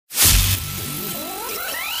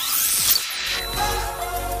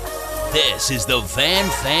This is the Van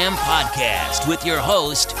Fam Podcast with your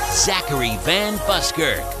host, Zachary Van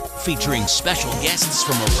Buskirk, featuring special guests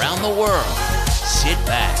from around the world. Sit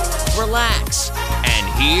back, relax,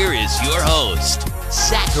 and here is your host,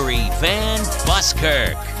 Zachary Van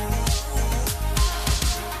Buskirk.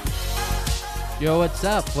 Yo, what's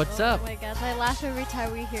up? What's up? Oh my gosh, I laugh every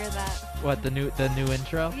time we hear that. What, the new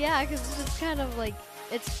intro? Yeah, because it's just kind of like,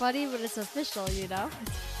 it's funny, but it's official, you know?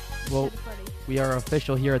 It's Well, kind of funny. we are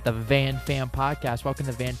official here at the Van Fam Podcast. Welcome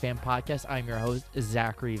to the Van Fam Podcast. I'm your host,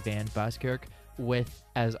 Zachary Van Buskirk, with,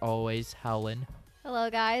 as always, Helen. Hello,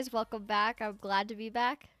 guys. Welcome back. I'm glad to be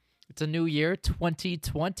back. It's a new year,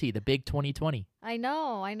 2020, the big 2020. I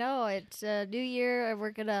know. It's a new year, and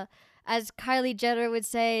we're going to, as Kylie Jenner would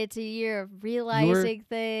say, it's a year of realizing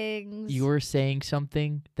things. You were saying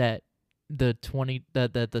something that the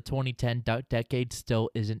 2010 decade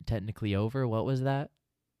still isn't technically over. What was that?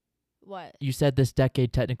 What? You said this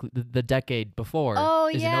decade technically, the decade before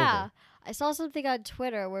isn't yeah. over. I saw something on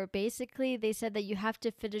Twitter where basically they said that you have to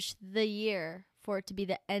finish the year for it to be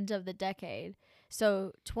the end of the decade.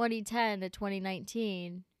 So 2010 to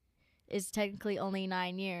 2019 is technically only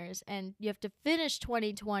 9 years, and you have to finish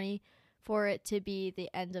 2020 for it to be the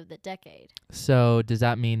end of the decade. So does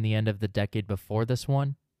that mean the end of the decade before this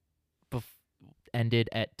one ended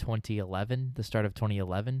at 2011, the start of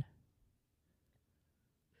 2011?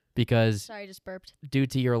 Because Sorry, I just burped. due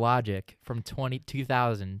to your logic, from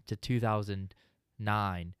 2000 to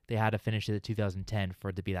 2009, they had to finish it at 2010 for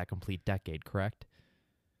it to be that complete decade, correct?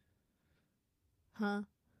 Huh?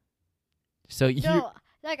 So No,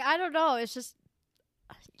 like, I don't know. It's just...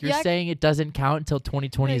 you're saying it doesn't count until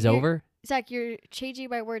 2020 is you're- over? Zach, you're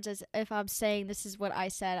changing my words as if I'm saying this is what I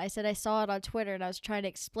said. I said I saw it on Twitter, and I was trying to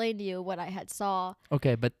explain to you what I had saw.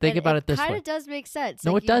 Okay, but think And about it this kind way. of does make sense.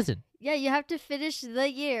 No, Like, it doesn't. Yeah, you have to finish the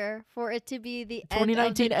year for it to be the end of the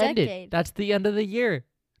 2019 ended. decade. That's the end of the year.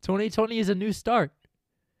 2020 is a new start.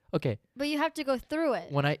 Okay, But you have to go through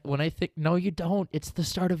it. when I think, no, you don't. It's the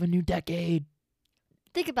start of a new decade.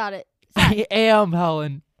 Think about it. Zach, I am,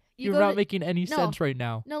 Helen. you You're go not to- making any No. sense right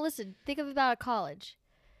now. No, listen. Think about college.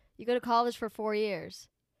 You go to college for 4 years.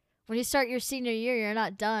 When you start your senior year, you're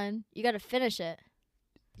not done. You got to finish it.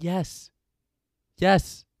 Yes.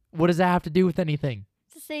 Yes. What does that have to do with anything?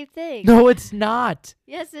 It's the same thing. No, it's not.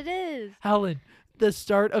 Yes, it is. Helen, the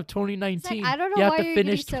start of 2019. Zach, I don't know you have why to you're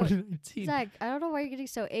finish getting so- 2019. Zach, I don't know why you're getting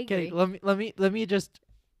so angry. Okay, let me just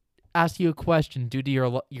ask you a question due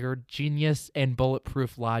to your genius and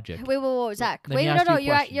bulletproof logic. Wait, Zach. Let me Wait, ask you a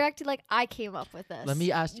You're question. you're acting like I came up with this. Let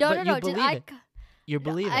me ask No, but no, you Did believe I? it. You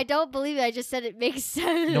believe I it. don't believe it. I just said it makes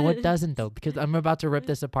sense. No, it doesn't though, because I'm about to rip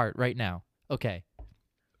this apart right now. Okay.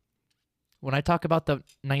 When I talk about the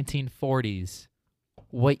 1940s,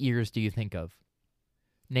 what years do you think of?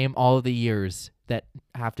 Name all of the years that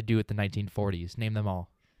have to do with the 1940s. Name them all.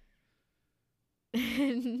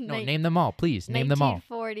 No, name them all, please. Name them all.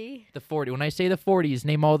 1940. The 40. When I say the 40s,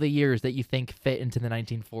 name all the years that you think fit into the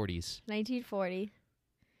 1940s. 1940.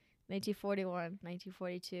 1941.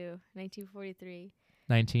 1942. 1943.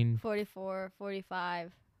 19. 44.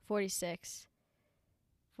 45. 46.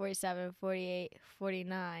 47. 48.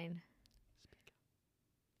 49.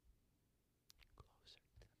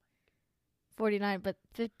 49, but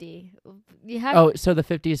 50. You have Oh, so the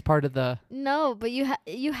 50 is part of the. no, but you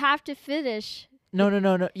have to finish. No.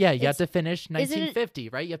 Yeah, you have It's- to finish isn't it- 1950,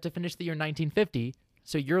 right? You have to finish the year 1950.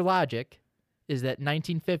 So your logic is that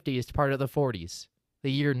 1950 is part of the 40s.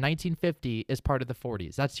 The year 1950 is part of the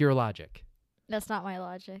 40s. That's your logic. That's not my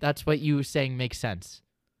logic. That's what you saying makes sense.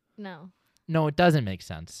 No. No, it doesn't make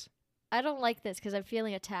sense. I don't like this because I'm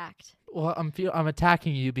feeling attacked. Well, I'm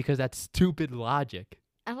attacking you because that's stupid logic.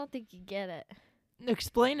 I don't think you get it.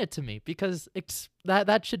 Explain it to me, because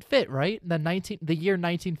that should fit, right? The year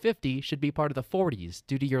 1950 should be part of the 40s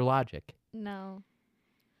due to your logic. No.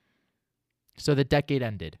 So the decade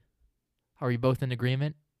ended. Are we both in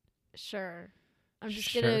agreement? Sure. I'm just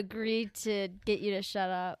Sure. going to agree to get you to shut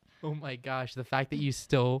up. Oh my gosh, the fact that you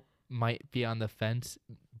still might be on the fence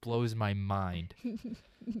blows my mind.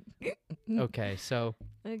 Okay, so,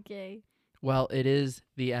 Okay. well, it is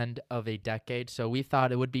the end of a decade, so we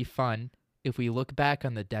thought it would be fun if we look back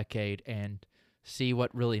on the decade and see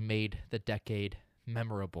what really made the decade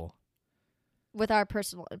memorable With our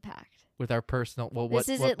personal impact. with our personal, well, This what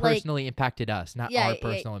isn't like- personally impacted us, not Yeah, our yeah,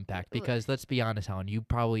 personal impact, because let's be honest, Helen, you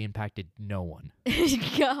probably impacted no one.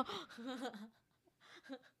 Go.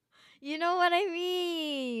 You know what I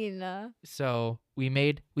mean? So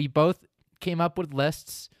we both came up with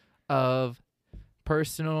lists of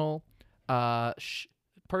personal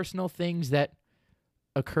personal things that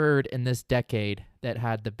occurred in this decade that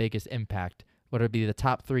had the biggest impact. what would be the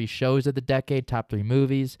top 3 shows of the decade, top 3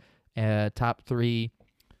 movies, top 3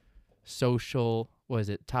 social, what is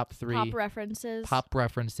it? Top 3 Pop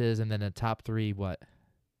references, and then a top 3 what?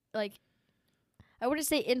 Like, I wouldn't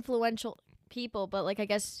say influential people, but like I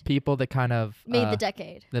guess People that kind of made the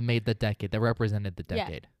decade. that made the decade, that represented the Yeah.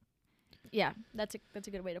 decade. Yeah, that's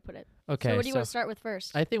a good way to put it. Okay. So what do you want to start with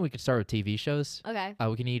first? I think we could start with TV shows. Okay.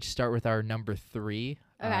 We can each start with our number 3.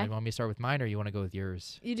 Okay. You want me to start with mine, or you want to go with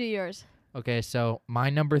yours? You do yours. Okay, so my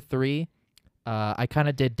number 3, I kind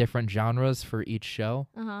of did different genres for each show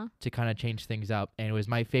to kind of change things up, and it was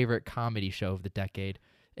my favorite comedy show of the decade.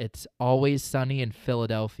 It's Always Sunny in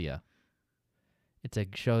Philadelphia. It's a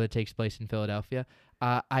show that takes place in Philadelphia.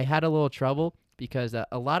 I had a little trouble because a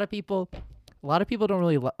lot of people don't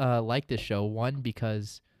really like this show. One,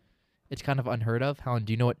 because it's kind of unheard of. Helen,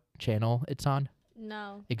 do you know what channel it's on?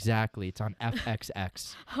 No. Exactly, it's on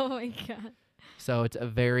FXX. Oh my god. So it's a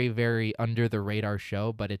very, very under the radar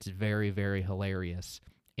show, but it's very, very hilarious,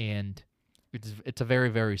 and it's a very,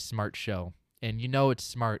 very smart show. And you know it's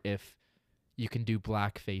smart if you can do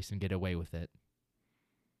blackface and get away with it.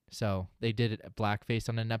 So they did it blackface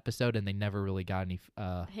on an episode, and they never really got any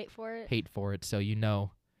hate for it. So you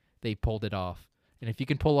know they pulled it off. And if you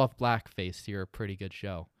can pull off blackface, you're a pretty good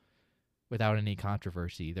show without any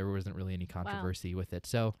controversy. There wasn't really any controversy with it.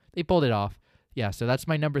 So they pulled it off. Yeah, so that's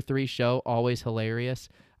my number 3 show, Always Hilarious.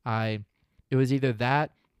 It was either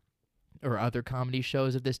that or other comedy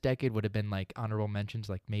shows of this decade would have been like honorable mentions,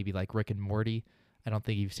 like maybe like Rick and Morty. I don't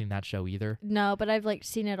think you've seen that show either. No, but I've like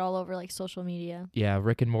seen it all over like social media. Yeah,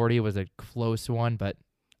 Rick and Morty was a close one, but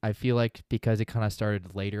I feel like because it kind of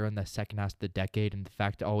started later in the second half of the decade, and the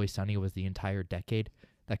fact that Always Sunny was the entire decade,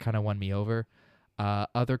 that kind of won me over.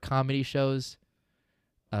 Other comedy shows,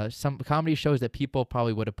 some comedy shows that people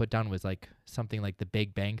probably would have put down was like something like The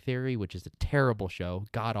Big Bang Theory, which is a terrible show,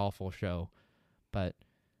 god-awful show. But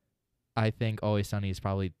I think Always Sunny is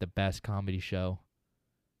probably the best comedy show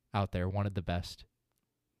out there, one of the best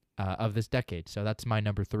of this decade. So that's my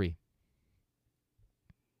number 3.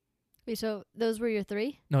 Wait, so those were your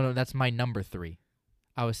 3? No, that's my number 3.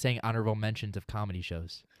 I was saying honorable mentions of comedy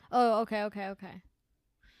shows. Oh, okay. Okay.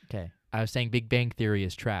 I was saying Big Bang Theory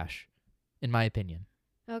is trash, in my opinion.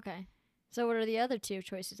 Okay. So what are the other 2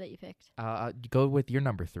 choices that you picked? Go with your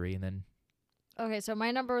number 3, and then... Okay, so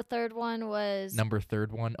my number 3rd one was... Number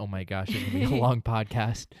 3rd one? Oh my gosh, it's going to be a long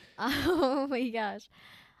podcast. Oh my gosh.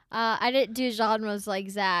 I didn't do genres like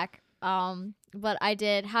Zach, but I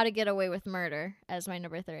did How to Get Away with Murder as my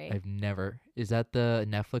number 3. I've never... Is that the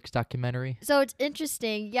Netflix documentary? So it's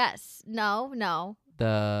interesting. Yes. No.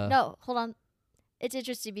 No, hold on. It's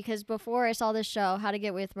interesting because before I saw this show, How to Get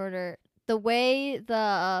Away with Murder, the way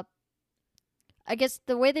the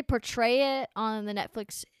way they portray it on the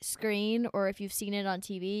Netflix screen, or if you've seen it on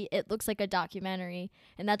TV, it looks like a documentary.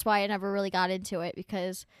 And that's why I never really got into it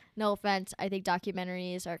because, no offense, I think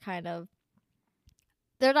documentaries are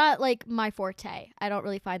they're not like my forte. I don't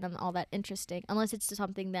really find them all that interesting unless it's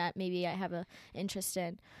something that maybe I have an interest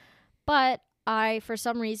in. But for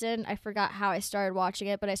some reason, I forgot how I started watching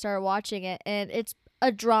it, but I started watching it, and it's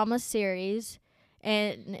a drama series.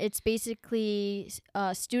 And it's basically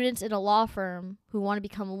students in a law firm who want to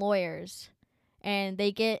become lawyers. And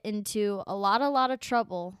they get into a lot of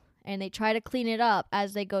trouble. And they try to clean it up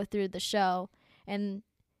as they go through the show. And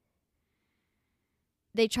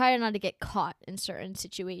they try not to get caught in certain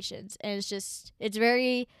situations. And it's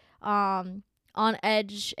very on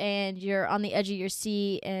edge. And you're on the edge of your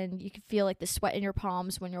seat. And you can feel like the sweat in your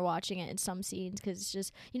palms when you're watching it in some scenes. Because it's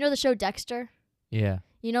just, you know the show Dexter? Yeah.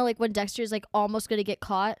 You know, like when Dexter's like almost going to get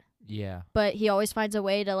caught. Yeah. But he always finds a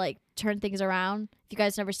way to like turn things around. If you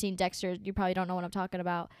guys never seen Dexter, you probably don't know what I'm talking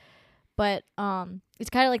about. But it's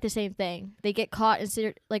kind of like the same thing. They get caught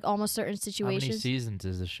in like almost certain situations. How many seasons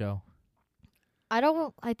is the show? I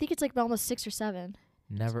think it's like almost 6 or 7.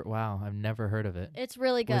 Wow, I've never heard of it. It's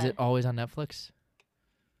really good. Was it always on Netflix?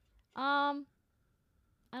 I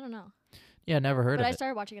don't know. Yeah, never heard of it. But I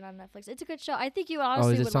started watching it on Netflix. It's a good show. I think you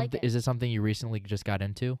honestly would like it. Is it something you recently just got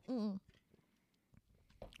into? Mm-mm.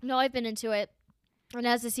 No, I've been into it. And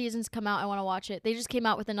as the seasons come out, I want to watch it. They just came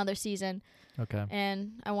out with another season. Okay.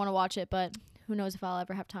 And I want to watch it, but who knows if I'll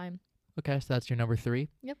ever have time. Okay, so that's your number 3.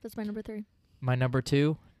 Yep, that's my number 3. My number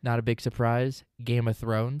 2, not a big surprise, Game of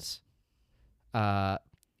Thrones.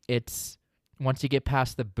 It's once you get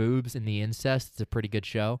past the boobs and the incest, it's a pretty good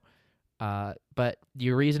show. But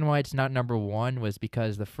the reason why it's not number 1 was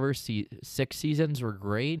because the first 6 seasons were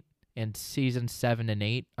great, and seasons 7 and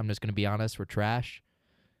 8, I'm just going to be honest, were trash.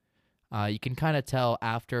 You can kind of tell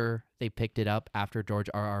after they picked it up, after George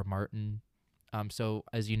R.R. Martin. So,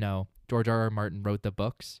 as you know, George R.R. Martin wrote the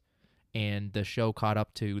books, and the show caught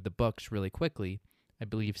up to the books really quickly. I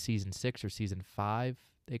believe season 6 or season 5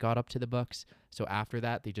 they got up to the books. So after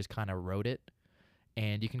that, they just kind of wrote it,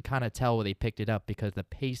 and you can kind of tell where they picked it up because the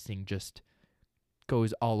pacing just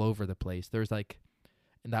goes all over the place. There's like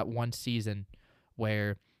in that one season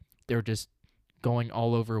where they're just going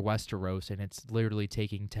all over Westeros, and it's literally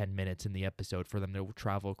taking 10 minutes in the episode for them to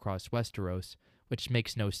travel across Westeros, which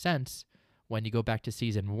makes no sense. When you go back to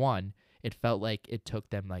season 1, it felt like it took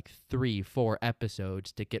them like 3-4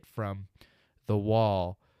 episodes to get from the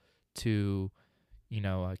Wall to,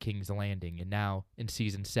 King's Landing. And now in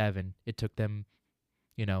season 7, it took them,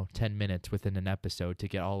 10 minutes within an episode to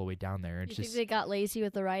get all the way down there. You think they got lazy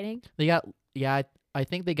with the writing? I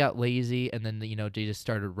think they got lazy, and then they just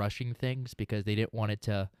started rushing things because they didn't want it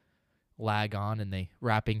to lag on, and they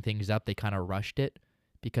wrapping things up. They kind of rushed it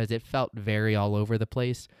because it felt very all over the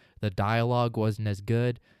place. The dialogue wasn't as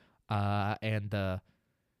good, and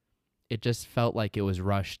it just felt like it was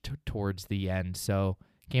rushed towards the end. So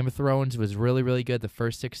Game of Thrones was really, really good. The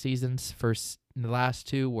first 6 seasons, the last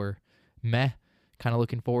 2 were meh. Kind of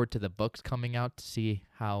looking forward to the books coming out to see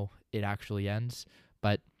how it actually ends,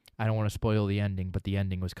 but I don't want to spoil the ending, but the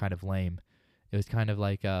ending was kind of lame. It was kind of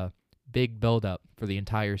like a big build-up for the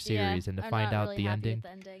entire series, and to find out the ending,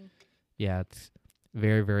 yeah, it's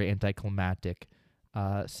very, very anticlimactic.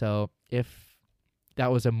 So if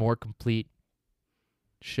that was a more complete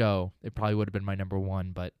show, it probably would have been my number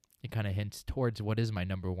 1, but it kind of hints towards what is my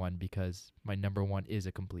number 1 because my number 1 is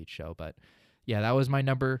a complete show. But yeah, that was my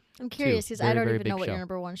number 2. I'm curious because I don't even know what show. your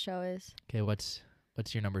number 1 show is. Okay, what's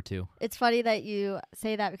your number 2? It's funny that you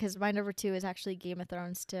say that because my number 2 is actually Game of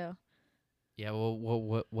Thrones too. Yeah,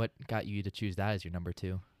 well, what got you to choose that as your number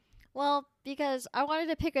 2? Well, because I wanted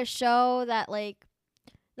to pick a show that like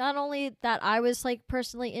not only that I was like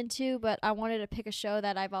personally into, but I wanted to pick a show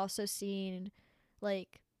that I've also seen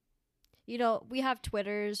like we have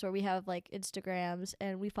Twitters or we have like Instagrams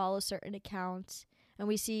and we follow certain accounts and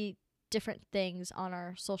we see different things on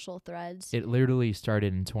our social threads. It literally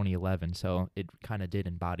started in 2011, so it kind of did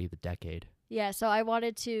embody the decade. Yeah, so I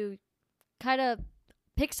wanted to kind of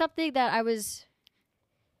pick something that I was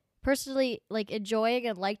personally like enjoying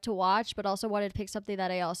and like to watch, but also wanted to pick something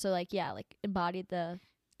that I also embodied the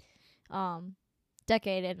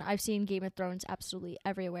decade. And I've seen Game of Thrones absolutely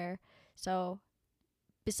everywhere. So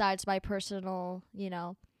besides my personal,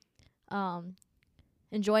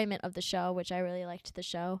 enjoyment of the show, which I really liked the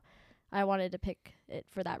show, I wanted to pick it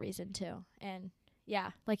for that reason too. And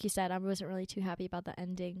yeah, like you said, I wasn't really too happy about the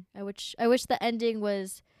ending. I wish the ending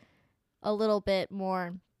was a little bit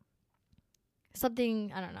more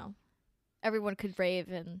something, I don't know, everyone could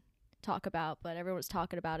rave and talk about, but everyone's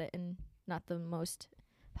talking about it in not the most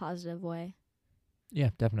positive way. Yeah,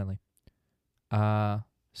 definitely.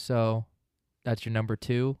 So that's your number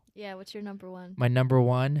 2. Yeah, what's your number 1? My number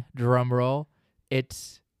 1, drum roll. It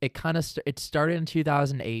started in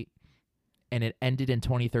 2008 and it ended in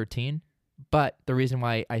 2013. But the reason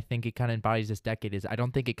why I think it kind of embodies this decade is I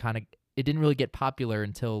don't think it didn't really get popular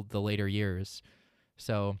until the later years.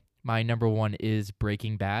 So my number 1 is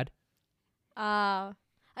Breaking Bad. I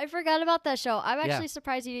forgot about that show. I'm actually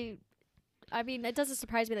surprised you. I mean, it doesn't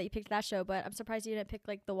surprise me that you picked that show, but I'm surprised you didn't pick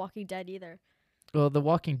like The Walking Dead either. Well, The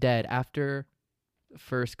Walking Dead, after the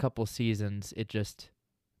first couple seasons, it just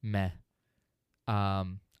meh.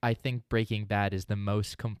 I think Breaking Bad is the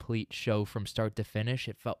most complete show from start to finish.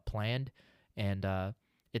 It felt planned, and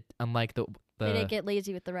it unlike the they didn't get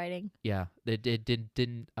lazy with the writing. Yeah, it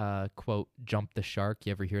didn't quote jump the shark.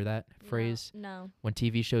 You ever hear that phrase? No. When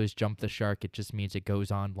TV shows jump the shark, it just means it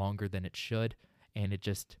goes on longer than it should, and it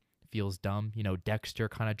just feels dumb. Dexter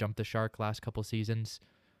kind of jumped the shark last couple seasons.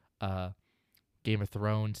 Game of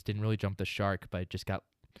Thrones didn't really jump the shark, but it just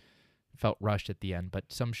felt rushed at the end. But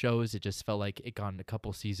some shows, it just felt like it gone a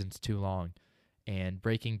couple seasons too long. And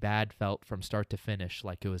Breaking Bad felt from start to finish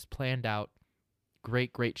like it was planned out.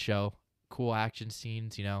 Great show. Cool action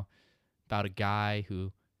scenes, about a guy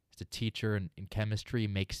who is a teacher in chemistry,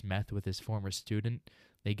 makes meth with his former student.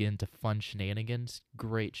 They get into fun shenanigans.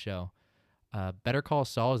 Great show. Better Call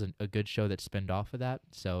Saul is a good show that spinned off of that,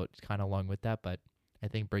 so it's kind of along with that, but I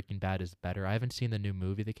think Breaking Bad is better. I haven't seen the new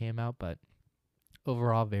movie that came out, but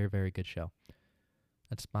overall, very, very good show.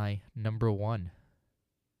 That's my number 1.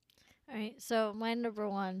 All right, so my number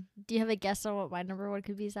 1. Do you have a guess on what my number 1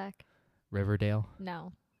 could be, Zach? Riverdale.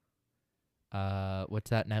 No. What's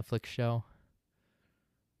that Netflix show?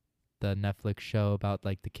 The Netflix show about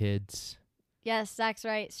like the kids. Yes, Zach's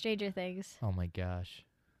right. Stranger Things. Oh my gosh.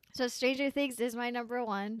 So Stranger Things is my number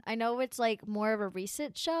 1. I know it's like more of a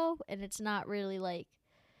recent show, and it's not really like,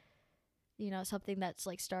 something that's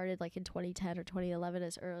like started like in 2010 or 2011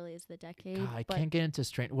 as early as the decade. God, I but can't get into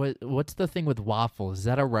strange. What's the thing with waffles? Is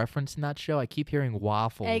that a reference in that show? I keep hearing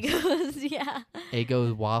waffles. Eggos, yeah.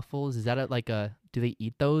 Eggo waffles. Is that do they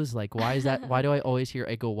eat those? Like, why is that? Why do I always hear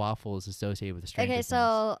Eggo waffles associated with Stranger Okay, Things?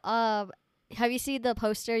 so have you seen the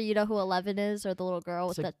poster? You know who 11 is, or the little girl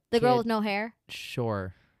with It's a the girl kid. with no hair?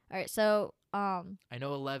 Sure. All right, so I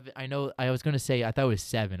know 11. I know. I was gonna say I thought it was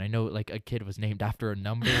 7. I know like a kid was named after a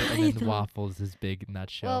number, I and then know. waffles is big in that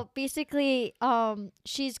show. well, basically,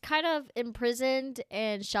 she's kind of imprisoned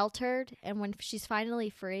and sheltered, and when she's finally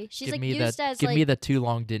free, she's give like me used as give like me the too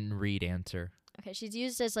long didn't read answer. okay, she's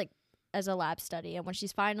used as like as a lab study, and when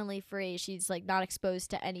she's finally free, she's like not exposed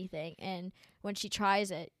to anything, and when she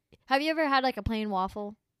tries it, have you ever had like a plain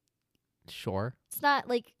waffle? Sure. It's not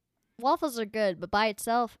like waffles are good, but by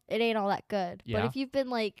itself, it ain't all that good. Yeah. But if you've been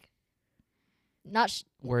like, not,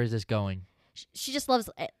 Where is this going? she just loves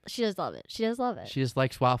it. She does love it. She does love it. She just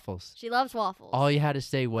likes waffles. She loves waffles. All you had to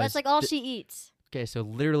say was That's like all she eats. Okay, so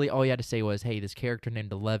literally all you had to say was, "Hey, this character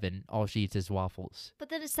named 11, all she eats is waffles." But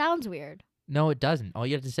then it sounds weird. No, it doesn't. All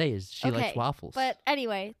you have to say is she likes Okay, waffles. But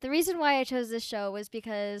anyway, the reason why I chose this show was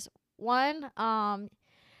because one,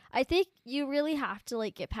 I think you really have to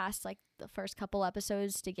like get past like the first couple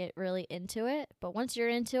episodes to get really into it. But once you're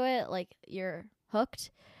into it, like you're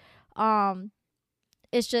hooked.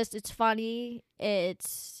 It's funny.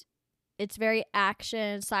 It's very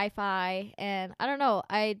action, sci-fi, and I don't know.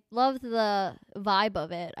 I love the vibe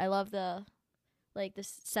of it. I love the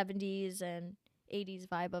 70s and 80s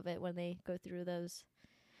vibe of it when they go through those,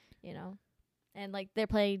 and like they're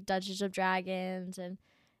playing Dungeons of Dragons, and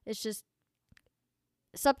it's just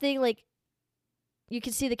something like you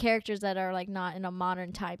can see the characters that are like not in a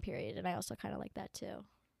modern time period, and I also kind of like that too.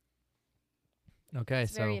 Okay,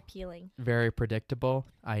 It's so very appealing. very predictable.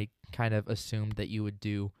 I kind of assumed that you would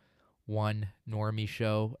do one normie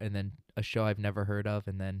show and then a show I've never heard of,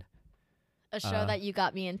 and then A show that you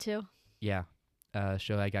got me into. a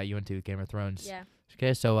show I got you into, Game of Thrones. Yeah.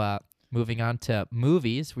 Okay, so moving on to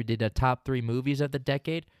movies, we did a top 3 movies of the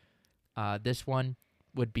decade. This one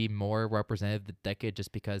would be more representative of the decade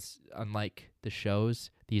just because, unlike the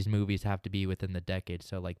shows, these movies have to be within the decade.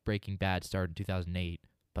 So, like, Breaking Bad started in 2008,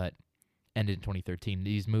 but ended in 2013.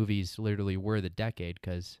 These movies literally were the decade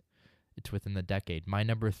because it's within the decade. My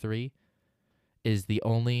number 3 is the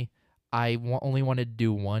only... only wanted to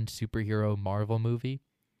do one superhero Marvel movie.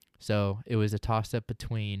 So, it was a toss-up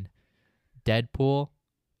between Deadpool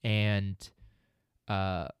and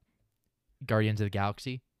Guardians of the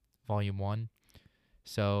Galaxy, Volume 1.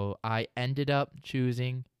 So I ended up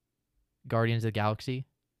choosing Guardians of the Galaxy,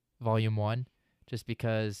 Volume 1, just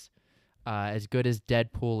because as good as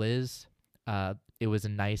Deadpool is, it was a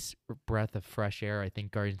nice breath of fresh air. I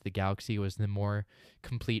think Guardians of the Galaxy was the more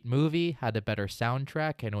complete movie, had a better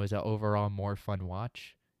soundtrack, and it was an overall more fun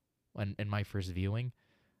watch in my first viewing.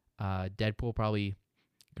 Deadpool probably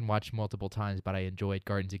can watch multiple times, but I enjoyed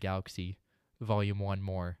Guardians of the Galaxy Volume 1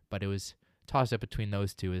 more. But it was tossed up between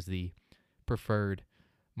those two as the preferred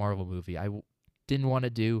Marvel movie. I didn't want to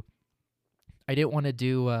do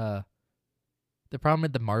the problem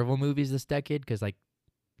with the Marvel movies this decade, because like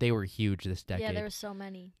they were huge this decade. Yeah, there were so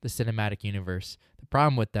many. The cinematic universe. The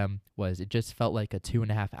problem with them was it just felt like a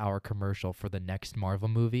 2.5-hour commercial for the next Marvel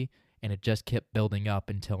movie, and it just kept building up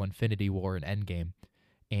until Infinity War and Endgame.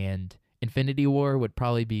 And Infinity War would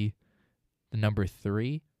probably be the number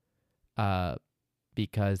 3,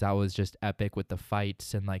 because that was just epic with the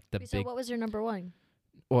fights and like the Wait, so big. what was your number 1?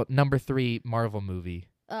 Well, number 3 Marvel movie.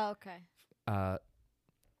 Oh, okay.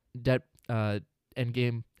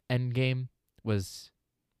 Endgame was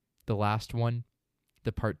the last one,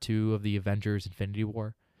 the part 2 of the Avengers Infinity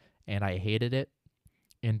War, and I hated it.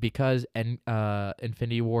 And because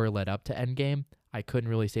Infinity War led up to Endgame, I couldn't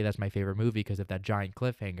really say that's my favorite movie because of that giant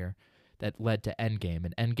cliffhanger that led to Endgame.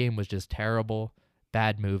 And Endgame was just terrible,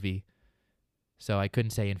 bad movie. So I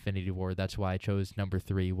couldn't say Infinity War. That's why I chose number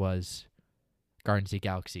 3 was Guardians of the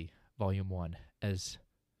Galaxy Volume 1 as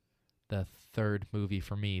the third movie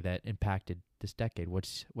for me that impacted this decade.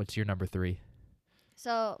 What's your number 3?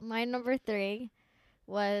 So my number 3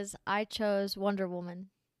 was I chose Wonder Woman.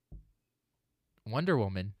 Wonder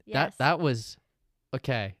Woman. Yes. That was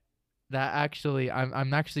okay. That actually,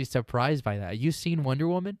 I'm actually surprised by that. You seen Wonder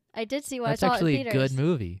Woman? I did see one. That's I saw actually it in a theaters. good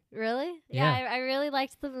movie. Really? Yeah. I really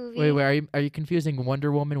liked the movie. Wait, are you confusing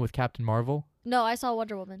Wonder Woman with Captain Marvel? No, I saw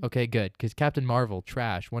Wonder Woman. Okay, good. Because Captain Marvel,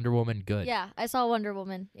 trash. Wonder Woman, good. Yeah, I saw Wonder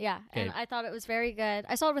Woman. Yeah, and Okay. I thought it was very good.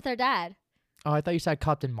 I saw it with our dad. Oh, I thought you said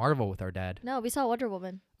Captain Marvel with our dad. No, we saw Wonder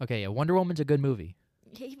Woman. Okay, yeah, Wonder Woman's a good movie.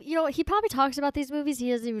 he probably talks about these movies. He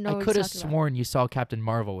doesn't even know I what could he's have talking about. sworn you saw Captain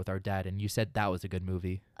Marvel with our dad, and you said that was a good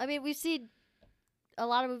movie. I mean, we've seen a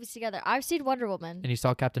lot of movies together. I've seen Wonder Woman. And you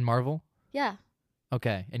saw Captain Marvel? Yeah.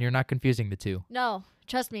 Okay, and you're not confusing the two. No,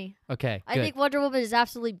 trust me. Okay, I good. think Wonder Woman is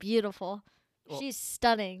absolutely beautiful. Well- She's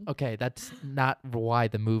stunning. Okay, that's not why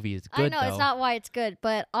the movie is I good, know though. it's not why it's good,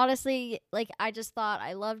 but honestly, like I just thought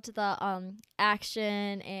I loved the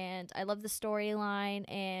action and I love the storyline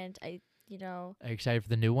and Are you excited for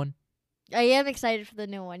the new one? I am excited for the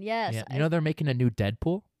new one. Yes. Yeah. You know they're making a new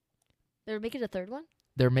Deadpool? they're making a third one?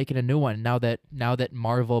 They're making a new one now that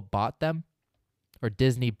Marvel bought them, or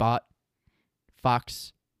Disney bought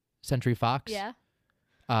Century Fox. Yeah.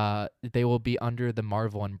 They will be under the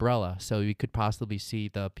Marvel umbrella, so you could possibly see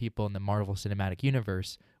the people in the Marvel Cinematic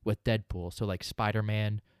Universe with Deadpool. So like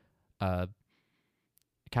Spider-Man,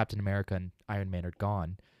 Captain America, and Iron Man are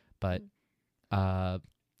gone, but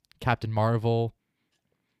Captain Marvel,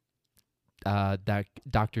 that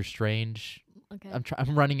Doctor Strange. Okay.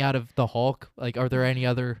 I'm running out of the Hulk. Like, are there any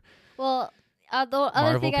other Well, the other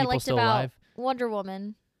Marvel thing I people liked still about alive? Wonder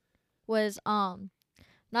Woman was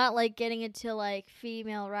not like getting into like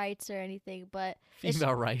female rights or anything, but it's-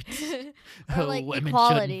 Female rights. or, like, women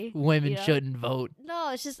equality, shouldn't. Women you know? shouldn't vote.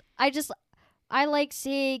 No, it's just I like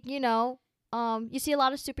seeing, you see a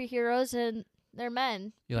lot of superheroes and they're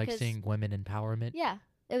men. You like because- seeing women empowerment? Yeah,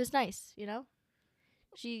 it was nice,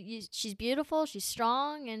 she's beautiful, she's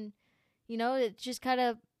strong, and it just kind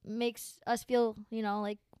of makes us feel,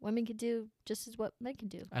 like women can do just as what men can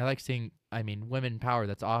do. I like seeing. I mean, women power.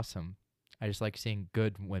 That's awesome. I just like seeing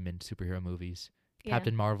good women superhero movies. Yeah.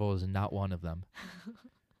 Captain Marvel is not one of them.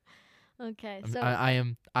 Okay,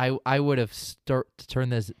 I'm- so I would have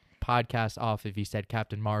turned this podcast off if you said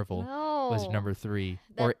Captain Marvel no, was number 3.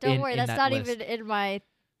 Don't worry, in that's that not list. even in my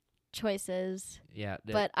choices. Yeah,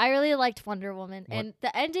 But I really liked Wonder Woman, What- and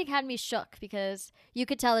the ending had me shook because you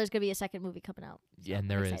could tell there's gonna be a second movie coming out. yeah, So and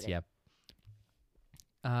there I'm is. excited. Yeah.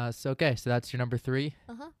 So that's your number 3.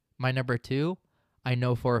 Uh-huh. My number 2, I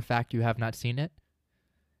know for a fact you have not seen it.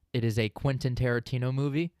 It is a Quentin Tarantino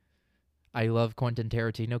movie. I love Quentin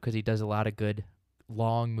Tarantino because he does a lot of good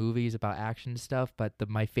long movies about action stuff. But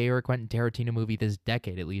my favorite Quentin Tarantino movie this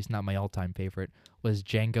decade, at least not my all-time favorite, was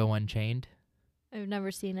Django Unchained. I've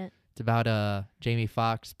never seen it. It's about Jamie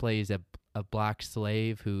Foxx plays a black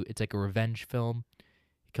slave who, it's like a revenge film.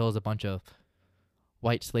 He kills a bunch of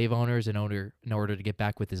white slave owners in order to get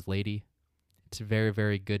back with his lady. It's a very,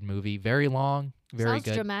 very good movie. Very long, very Sounds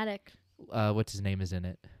good. dramatic. What's his name is in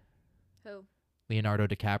it? Who? Leonardo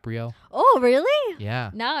DiCaprio. Oh, really?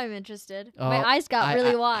 Yeah. Now I'm interested. Oh, My eyes got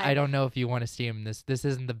really wide. I don't know if you want to see him. This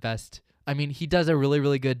isn't the best. I mean, he does a really,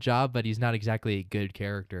 really good job, but he's not exactly a good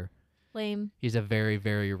character. Lame. He's a very,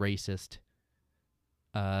 very racist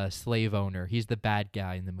slave owner. He's the bad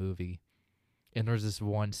guy in the movie. And there's this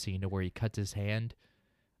one scene where he cuts his hand,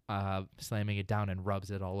 slamming it down and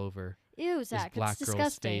rubs it all over Ew, this Zach. black That's girl's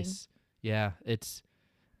disgusting. face. Yeah, it's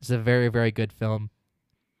a very, very good film.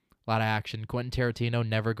 A lot of action. Quentin Tarantino,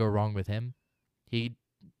 never go wrong with him. He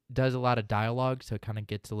does a lot of dialogue, so it kind of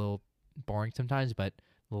gets a little boring sometimes, but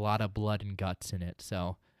a lot of blood and guts in it,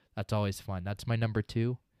 so that's always fun. That's my number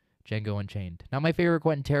 2, Django Unchained. Not my favorite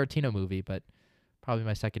Quentin Tarantino movie, but probably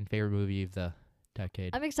my second favorite movie of the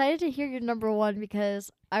decade. I'm excited to hear your number 1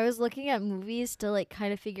 because I was looking at movies to like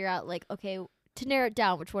kind of figure out like, okay, to narrow it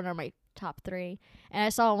down, which one are my top 3. And I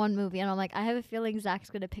saw one movie and I'm like, I have a feeling Zach's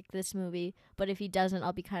going to pick this movie, but if he doesn't,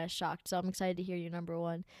 I'll be kind of shocked. So I'm excited to hear your number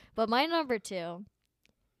 1. But my number 2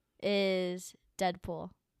 is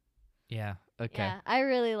Deadpool. Yeah, okay. Yeah, I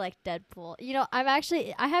really like Deadpool.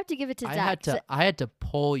 I have to give it to Zach. I had to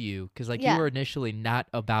pull you because Yeah. you were initially not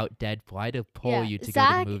about Deadpool. I had to pull Yeah, you to go to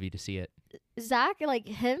Zach- the movie to see it. Zach, like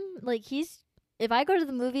him, like if I go to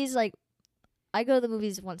the movies, like I go to the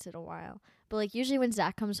movies once in a while. But like usually when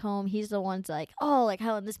Zach comes home, he's the one's like, oh, like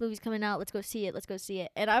Helen, this movie's coming out, let's go see it.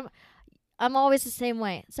 And I'm always the same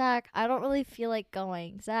way. Zach, I don't really feel like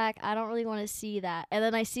going. Zach, I don't really want to see that. And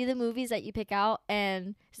then I see the movies that you pick out,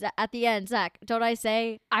 and at the end, Zach, don't I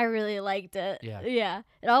say I really liked it? Yeah. Yeah,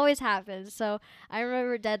 it always happens. So I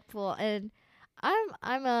remember Deadpool, and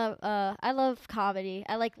I love comedy.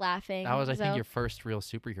 I like laughing. That was, I think, so- your first real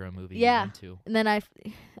superhero movie Yeah. you went to. And then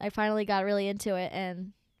I finally got really into it,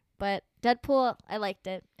 but Deadpool, I liked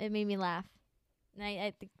it. It made me laugh, and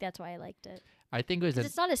I think that's why I liked it. I think it was 'Cause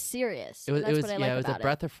it's not as serious. it was That's it was what I yeah, like it was about a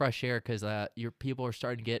breath of fresh air because your people are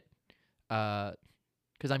starting to get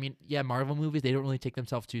because I mean, yeah, Marvel movies, they don't really take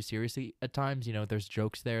themselves too seriously at times. You know, there's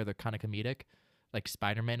jokes there, they're kind of comedic, like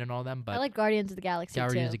Spider-Man and all them. But I like Guardians of the Galaxy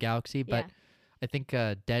Guardians of too. the Galaxy, but Yeah. I think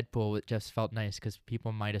Deadpool just felt nice because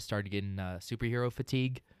people might have started getting superhero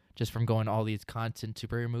fatigue just from going to all these constant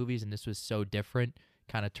superhero movies, and this was so different.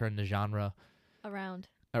 Kind of turned the genre Around.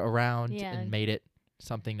 around Yeah. and made it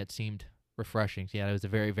something that seemed refreshing. Yeah, it was a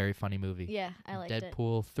very, very funny movie. Yeah, I liked it.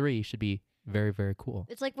 Deadpool 3 should be very, very cool.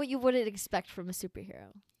 It's like what you wouldn't expect from a superhero.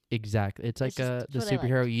 Exactly. It's like just the what I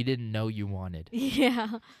superhero liked. you didn't know you wanted.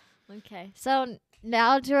 Yeah. Okay. So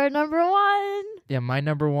now to our number one. Yeah, my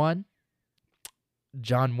number one,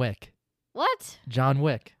 John Wick. What? John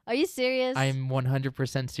Wick. Are you serious? I'm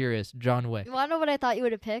 100% serious. John Wick. You want to know what I thought you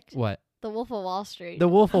would have picked? What? The Wolf of Wall Street. The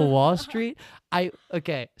Wolf of Wall Street?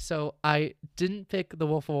 Okay, so I didn't pick The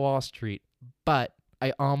Wolf of Wall Street, but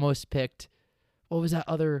I almost picked, what was that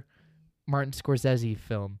other Martin Scorsese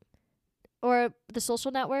film? Or The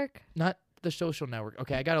Social Network. Not The Social Network.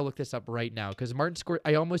 Okay, I gotta look this up right now because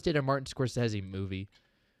I almost did a Martin Scorsese movie.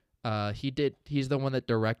 He's the one that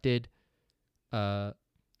directed.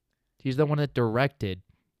 He's the one that directed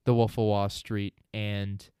The Wolf of Wall Street,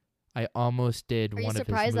 and I almost did Are one you of his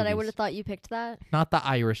surprised that I would movies. have thought you picked that? Not The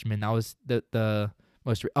Irishman. That was the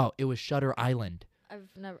most. It was Shutter Island.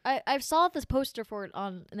 I saw this poster for it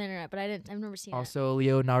on the internet, but I've never seen it. Also, a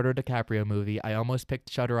Leonardo DiCaprio movie. I almost picked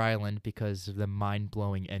Shutter Island because of the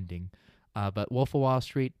mind-blowing ending. But Wolf of Wall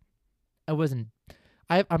Street,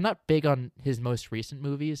 I'm not big on his most recent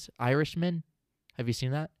movies. Irishman, have you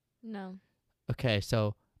seen that? No. Okay,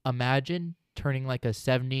 so imagine turning like a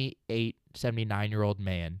 78, 79-year-old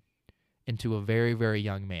man into a very, very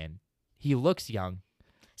young man. He looks young.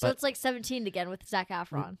 So But- it's like 17 again with Zac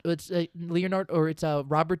Efron. It's it's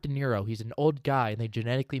Robert De Niro. He's an old guy, and they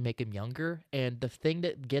genetically make him younger. And the thing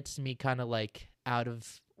that gets me kind of like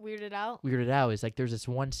Weirded out. weirded out is like there's this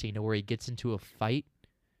one scene where he gets into a fight,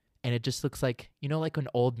 and it just looks like like an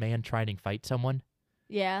old man trying to fight someone.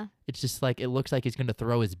 Yeah. It's just like it looks like he's gonna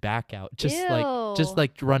throw his back out, just Ew.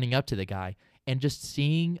 like running up to the guy, and just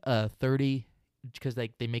seeing a 30, because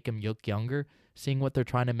like they make him look younger. Seeing what they're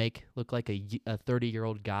trying to make look like a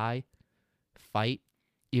 30-year-old guy fight,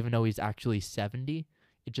 even though he's actually 70,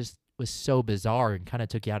 it just was so bizarre and kind of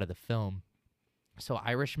took you out of the film. So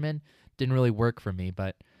Irishman didn't really work for me,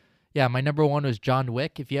 but yeah, my number one was John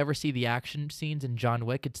Wick. If you ever see the action scenes in John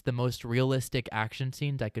Wick, it's the most realistic action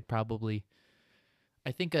scenes I could probably.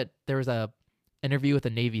 I think there was a interview with a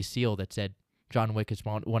Navy SEAL that said John Wick is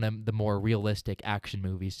one of the more realistic action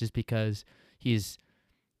movies, just because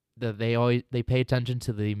they pay attention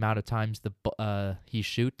to the amount of times he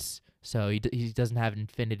shoots. So he doesn't have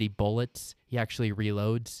infinity bullets. He actually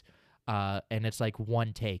reloads, and it's like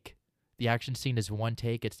one take. The action scene is one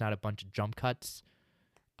take. It's not a bunch of jump cuts.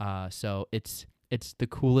 So it's the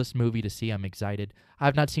coolest movie to see. I'm excited.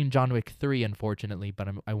 I've not seen John Wick 3, unfortunately, but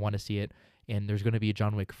I want to see it. And there's going to be a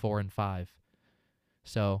John Wick 4 and 5.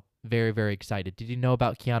 So very, very excited. Did you know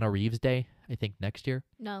about Keanu Reeves Day? I think next year.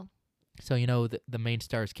 No. So the main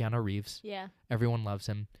star is Keanu Reeves. Yeah. Everyone loves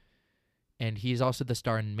him, and he's also the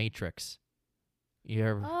star in Matrix. You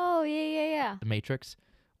ever Oh, yeah. The Matrix?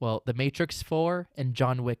 Well, The Matrix 4 and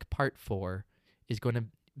John Wick Part 4 is going to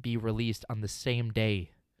be released on the same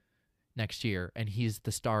day next year, and he's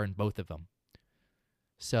the star in both of them.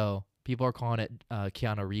 So people are calling it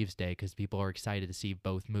Keanu Reeves Day because people are excited to see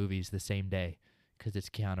both movies the same day because it's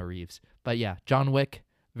Keanu Reeves. But yeah, John Wick,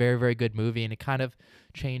 very, very good movie, and it kind of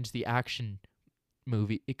changed the action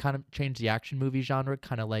movie. It kind of changed the action movie genre,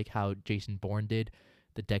 kind of like how Jason Bourne did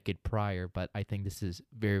the decade prior. But I think this is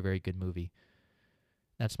very, very good movie.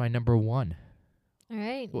 That's my number one. All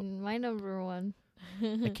right. Well- My number one.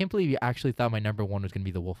 I can't believe you actually thought my number one was going to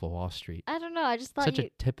be The Wolf of Wall Street. I don't know. I just thought Such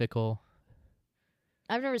a typical.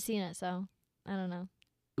 I've never seen it, so I don't know.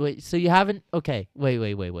 Wait, so you haven't? Okay,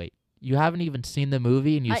 wait. You haven't even seen the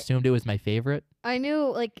movie, and you I- assumed it was my favorite. I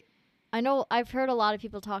know I've heard a lot of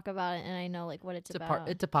people talk about it, and I know like what it's about.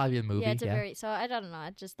 It's a popular movie. yeah, it's a very. So I don't know.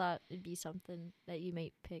 I just thought it'd be something that you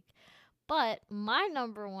might pick. But my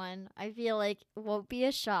number one, I feel like won't be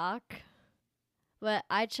a shock. But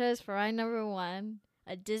I chose for my number one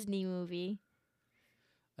a Disney movie.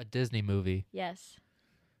 A Disney movie. Yes.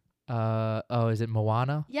 Is it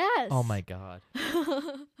Moana? Yes. Oh my God.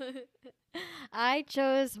 I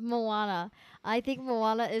chose Moana. I think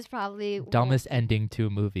Moana is probably Dumbest ending to a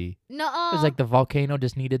movie. No. It was like the volcano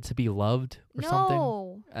just needed to be loved or something.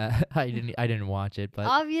 No. I didn't watch it, but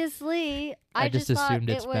Obviously, I I just thought assumed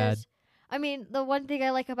it's it was, bad. I mean, the one thing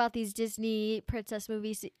I like about these Disney princess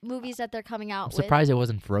movies that they're coming out I'm surprised it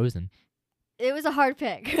wasn't Frozen. it was a hard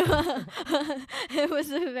pick. It was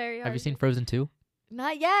a very hard Have you seen pick. Frozen 2?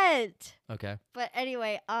 Not yet. Okay. But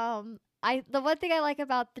anyway, the one thing I like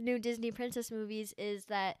about the new Disney princess movies is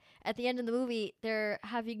that at the end of the movie they're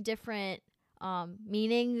having different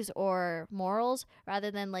meanings or morals,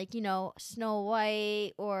 rather than like, Snow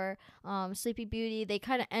White or Sleepy Beauty. They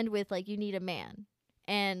kind of end with like, you need a man.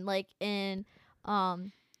 And like in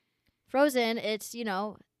Frozen, it's,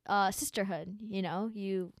 sisterhood,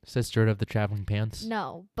 you Sisterhood of the Traveling Pants.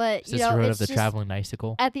 no, but Sisterhood it's of the just, Traveling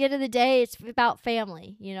Icicle. at the end of the day, it's about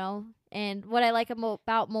family, And what I like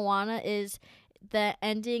about Moana is the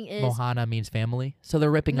ending is Mohana means family. So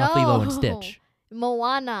they're ripping off Lilo and No. Stitch.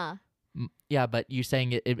 Moana. Yeah, but you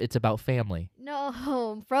saying it's about family.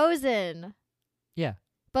 No, Frozen. Yeah.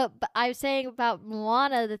 But I'm saying about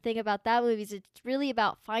Moana, the thing about that movie is it's really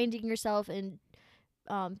about finding yourself and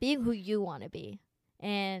being who you want to be.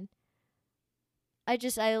 And I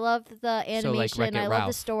love the animation. Wreck-It I love the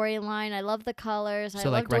Ralph. storyline. I love the colors. I So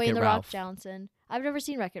love like Dwayne Wreck-It the Ralph. Rock Johnson. I've never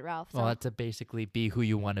seen Wreck-It Ralph. So. Well, that's a basically be who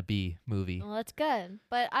you want to be movie. Well, that's good.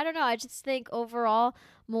 But I don't know. I just think overall,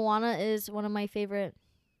 Moana is one of my favorite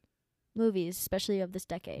movies, especially of this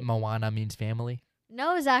decade. Moana means family.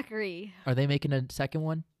 No, Zachary. Are they making a second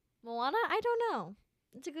one? Moana? I don't know.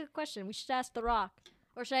 It's a good question. We should ask The Rock.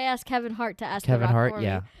 Or should I ask Kevin Hart to ask Kevin The Rock Hart, for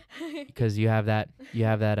yeah, me? because you have that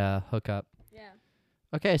hookup. Yeah.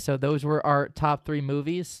 Okay, so those were our top 3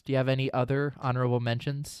 movies. Do you have any other honorable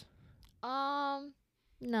mentions?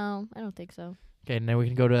 No, I don't think so. Okay, now we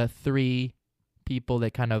can go to 3 people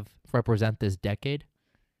that kind of represent this decade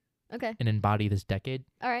Okay. and embody this decade.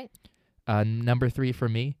 All right. Number 3 for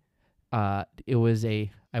me, I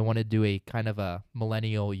want to do a kind of a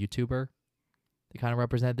millennial YouTuber that kind of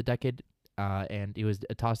represented the decade, and it was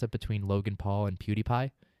a toss-up between Logan Paul and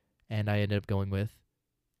PewDiePie, and I ended up going with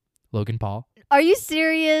Logan Paul Are you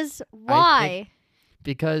serious? Why?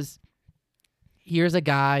 because here's a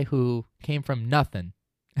guy who came from nothing.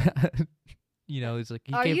 It's like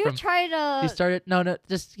he Are came you from. trying to... He started. No,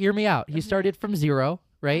 just hear me out. He Mhm. started from zero,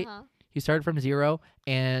 right? Uh-huh. He started from zero,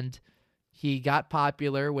 and he got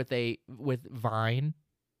popular with Vine.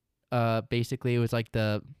 Basically, it was like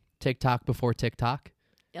the TikTok before TikTok.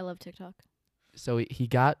 I love TikTok. So he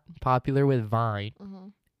got popular with Vine, Uh-huh.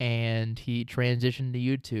 and he transitioned to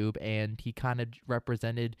YouTube, and he kind of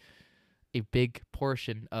represented a big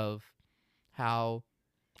portion of how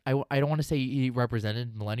I don't want to say he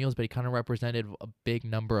represented millennials, but he kind of represented a big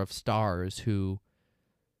number of stars who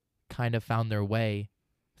kind of found their way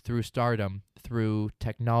through stardom through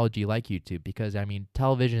technology like YouTube, because I mean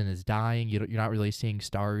television is dying. You're not really seeing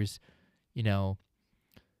stars,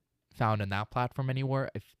 found on that platform anymore.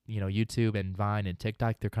 If YouTube and Vine and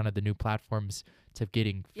TikTok, they're kind of the new platforms to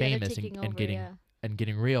getting Yeah, they're famous taking and over, getting yeah. and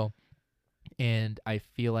getting real. And I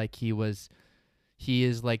feel like he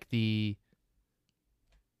is like the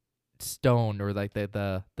stone, or like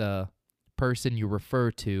the person you refer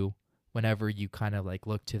to whenever you kind of like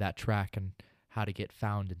look to that track and how to get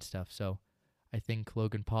found and stuff. So I think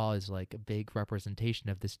Logan Paul is like a big representation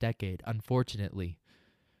of this decade, unfortunately.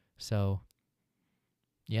 So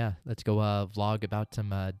yeah, let's go vlog about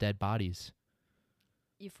some dead bodies.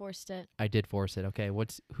 You forced it. I did force it. Okay,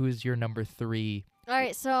 who's your number 3? All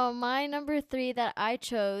right, so my number 3 that I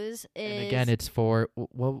chose is... And again, it's for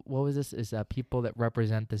what was this? Is people that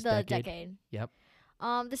represent this the decade? Yep.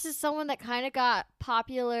 This is someone that kind of got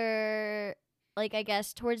popular, like, I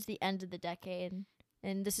guess, towards the end of the decade.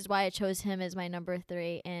 And this is why I chose him as my number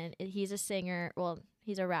 3. And he's a singer. Well,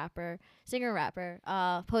 he's a rapper. Singer-rapper.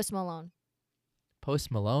 Post Malone.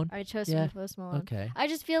 Post Malone? I chose Yeah. him Post Malone. Okay. I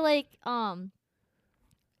just feel like,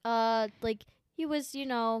 like, he was,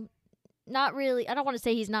 not really... I don't want to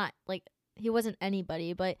say he's not, like... He wasn't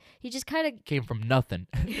anybody, but he just kind of Came from nothing.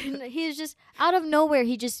 he's just out of nowhere.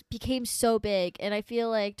 He just became so big, and I feel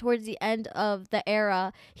like towards the end of the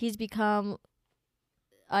era, he's become,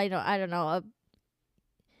 I don't know,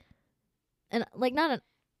 not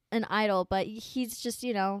an idol, but he's just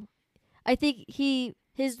I think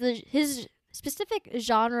his specific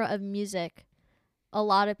genre of music, a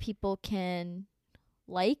lot of people can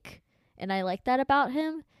like, and I like that about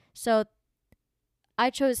him. So I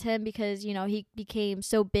chose him because, he became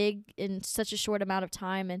so big in such a short amount of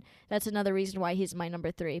time, and that's another reason why he's my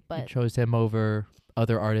number 3. You But chose him over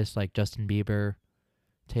other artists like Justin Bieber,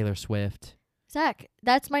 Taylor Swift. Zach,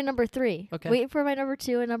 that's my number 3. Okay. Wait for my number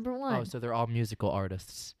 2 and number 1. Oh, so they're all musical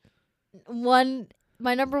artists. My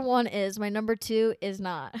number 1 is, my number 2 is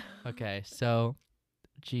not. Okay, so,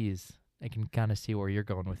 geez, I can kind of see where you're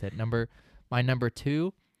going with it. My number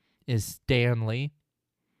 2 is Stan Lee,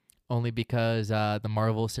 only because the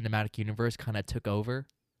Marvel Cinematic Universe kind of took over.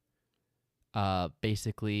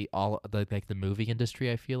 Basically, all the movie industry,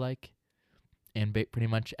 I feel like, and pretty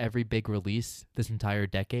much every big release this entire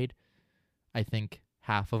decade. I think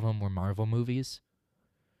half of them were Marvel movies.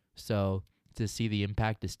 So to see the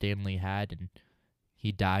impact that Stan Lee had, and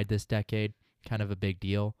he died this decade. Kind of a big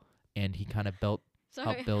deal, and he kind of helped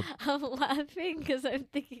Sorry, build. I'm laughing because I'm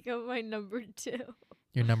thinking of my number 2.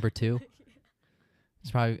 Your number 2.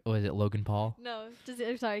 It's probably, was it Logan Paul? No,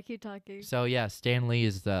 I'm sorry, keep talking. So yeah, Stan Lee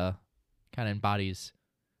is the kind of embodies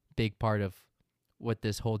big part of what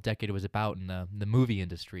this whole decade was about in the movie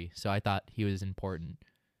industry. So I thought he was important.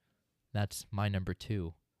 That's my number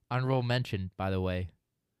 2. Honorable mention, by the way,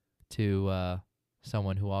 to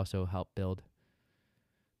someone who also helped build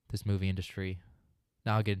this movie industry.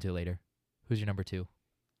 Now I'll get into it later. Who's your number 2?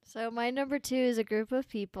 So my number 2 is a group of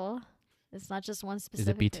people. It's not just one Is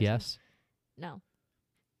specific it BTS? person. No.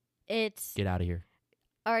 It's Get out of here.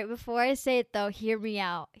 all right. Before I say it though, hear me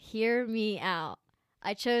out. Hear me out.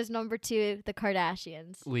 I chose number 2, the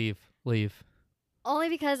Kardashians, Leave. only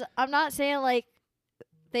because I'm not saying like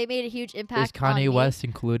they made a huge impact. Is Kanye on me. West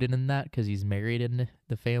included in that because he's married in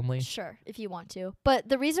the family? Sure, if you want to. But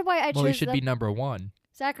the reason why I Well, he chose should them, be number 1.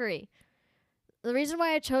 Zachary. The reason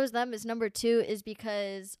why I chose them as number 2 is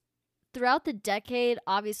because throughout the decade,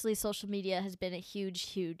 obviously social media has been a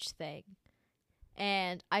huge, huge thing.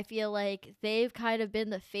 And I feel like they've kind of been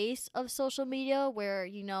the face of social media where,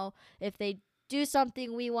 you know, if they do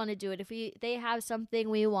something, we want to do it. If they have something,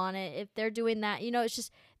 we want it. If they're doing that, you know, it's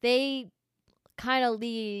just they kind of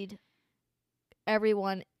lead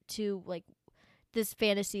everyone to like this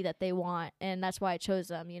fantasy that they want, and that's why I chose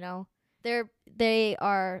them, you know. They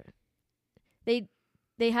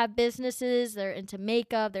have businesses, they're into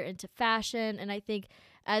makeup, they're into fashion, and I think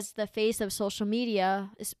as the face of social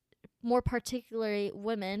media, more particularly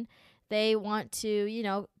women, they want to, you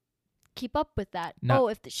know, keep up with that. No.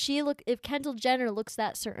 If Kendall Jenner looks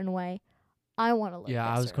that certain way, I want to look. Yeah,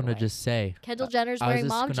 that I was certain gonna way. just say Kendall Jenner's I was wearing just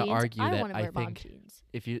mom gonna jeans. argue I that want to I wear mom think jeans.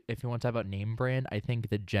 if you want to talk about name brand, I think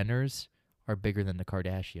the Jenners are bigger than the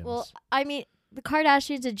Kardashians. Well, I mean, the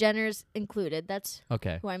Kardashians and Jenners included. That's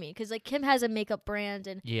okay. who I mean, because like Kim has a makeup brand,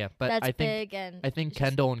 and Yeah, but that's I think big. And I think it's just-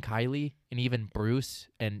 Kendall and Kylie and even Bruce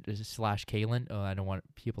and slash Kaylin. Oh, I don't want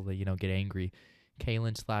people to get angry.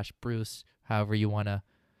 Kaylin slash Bruce, however you wanna.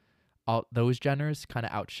 All those Jenners kind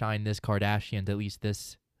of outshine this Kardashians at least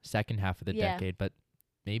this second half of the Yeah. decade. But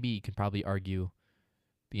maybe you can probably argue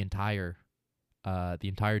the entire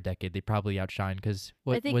decade they probably outshine because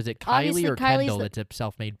what think was it obviously Kylie or Kylie's Kendall the- that's a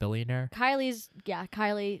self-made billionaire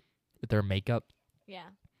Kylie, with their makeup? yeah.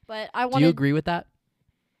 But I Do you wanted agree with that?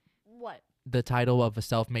 what? The title of a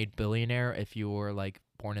self-made billionaire if you were like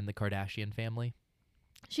born in the Kardashian family?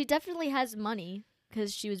 She definitely has money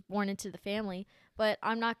because she was born into the family. But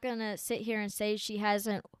I'm not gonna sit here and say she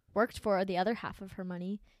hasn't worked for the other half of her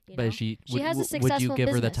money. You But know? is she has a would you successful give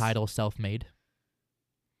her the business. title self-made?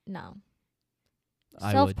 No.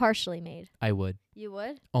 I Self would. partially made. I would. You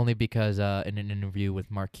would? Only because in an interview with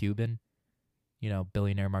Mark Cuban,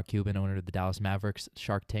 billionaire Mark Cuban, owner of the Dallas Mavericks,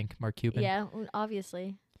 Shark Tank Mark Cuban. Yeah,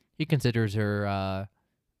 obviously. He considers her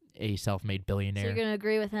a self-made So billionaire. you're gonna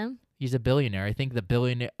agree with him? He's a billionaire. I think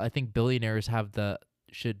billionaires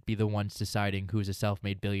should be the ones deciding who's a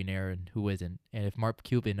self-made billionaire and who isn't. And if Mark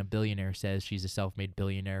Cuban, a billionaire, says she's a self-made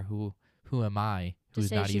billionaire, who am I? To Who's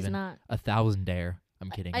say not she's even not. a thousandaire? I'm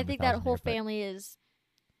kidding. I I'm a think that whole thousandaire, but- family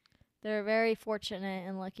they're very fortunate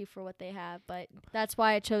and lucky for what they have, but that's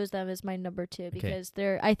why I chose them as my number 2 because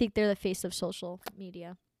I think they're the face of social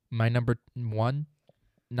media. My number 1,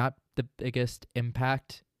 not the biggest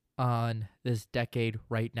impact on this decade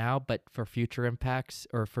right now, but for future impacts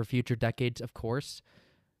or for future decades, of course,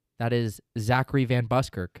 that is Zachary Van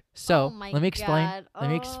Buskirk. So oh my let me explain. God. Let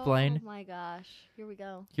me explain. Oh my gosh. Here we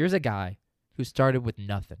go. Here's a guy who started with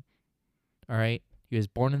nothing. All right. He was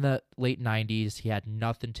born in the late 90s. He had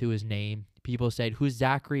nothing to his name. People said, "Who's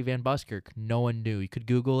Zachary Van Buskirk?" No one knew. You could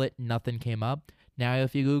Google it. Nothing came up. Now,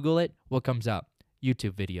 if you Google it, what comes up?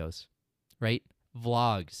 YouTube videos, right?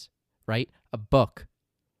 Vlogs, right? A book,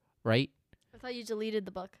 right? I thought you deleted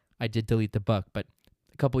the book. I did delete the book, but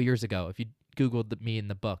a couple years ago, if you Googled me in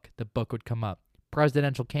the book would come up.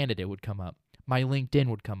 Presidential candidate would come up. My LinkedIn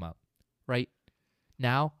would come up, right?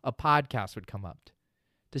 Now, a podcast would come up.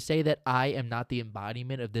 To say that I am not the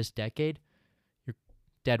embodiment of this decade, you're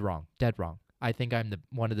dead wrong. Dead wrong. I think I'm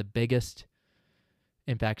one of the biggest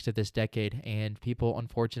impacts of this decade, and people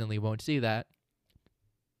unfortunately won't see that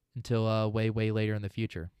until way, way later in the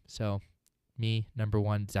future. So, me, number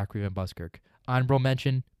 1, Zachary Van Buskirk. Honorable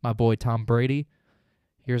mention, my boy Tom Brady.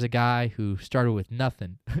 Here's a guy who started with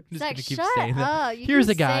nothing. I'm just Zach, gonna keep shut saying that. up. You Here's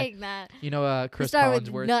keep a guy. saying that. Chris Start with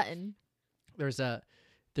Collinsworth. nothing.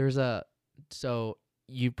 So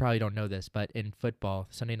you probably don't know this, but in football,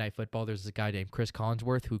 Sunday Night Football, there's a guy named Chris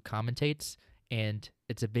Collinsworth who commentates, and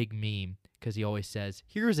it's a big meme because he always says,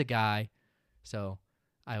 "Here's a guy So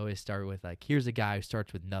I always start with like, here's a guy who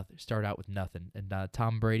start out with nothing. And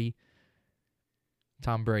Tom Brady,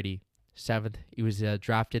 7th. He was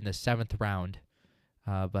drafted in the 7th round.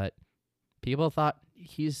 But people thought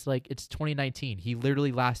he's like, it's 2019. He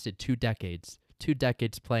literally lasted 2 decades. 2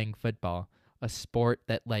 decades playing football, a sport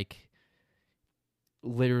that like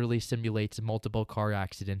literally simulates multiple car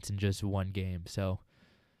accidents in just one game. So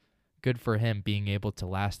good for him being able to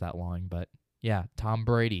last that long. But yeah, Tom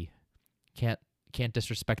Brady, can't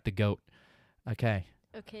disrespect the GOAT. Okay,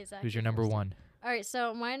 Okay, Zach. who's your you're number first. one? All right,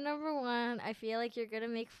 so my number one, I feel like you're gonna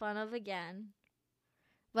make fun of again,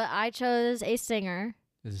 but I chose a singer.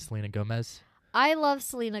 Is it Selena Gomez? I love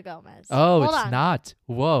Selena Gomez. Oh, Hold it's on. not.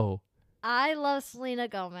 Whoa, I love Selena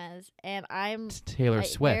Gomez, and I'm it's Taylor a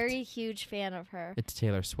Swift. very huge fan of her. It's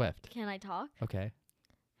Taylor Swift. Can I talk? Okay.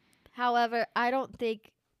 However, I don't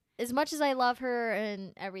think, as much as I love her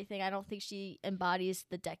and everything, I don't think she embodies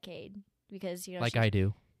the decade because Like I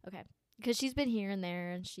do. because she's been here and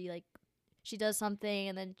there, and she does something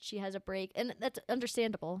and then she has a break, and that's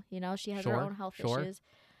understandable. She has her Sure, own health sure. issues.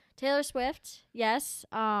 Taylor Swift, yes.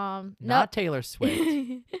 No, Not Taylor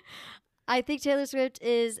Swift. I think Taylor Swift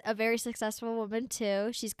is a very successful woman too.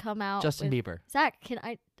 She's come out. Justin with, Bieber. Zach,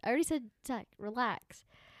 I already said Zach. Relax.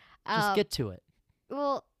 Just get to it.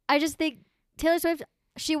 Well, I just think Taylor Swift.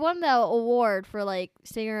 She won the award for like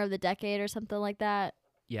Singer of the Decade or something like that.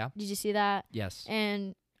 Yeah. Did you see that? Yes.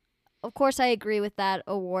 And of course, I agree with that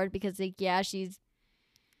award because, like, yeah, she's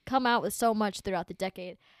come out with so much throughout the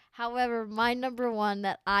decade. However, my number one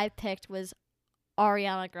that I picked was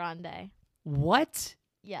Ariana Grande. What?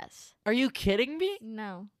 Yes. Are you kidding me?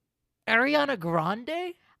 No. Ariana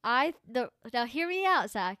Grande? Now hear me out,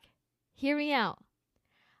 Zach. Hear me out.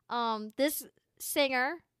 This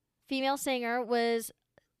female singer, was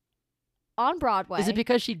on Broadway. Is it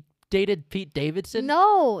because she dated Pete Davidson?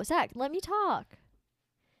 No, Zach, let me talk.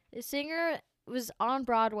 The singer was on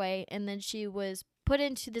Broadway, and then she was put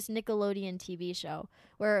into this Nickelodeon TV show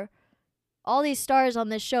where all these stars on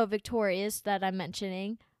this show, Victorious, that I'm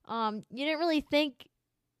mentioning, you didn't really think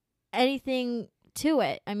anything to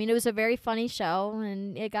it. I mean, it was a very funny show,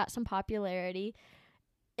 and it got some popularity.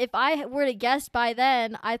 If I were to guess by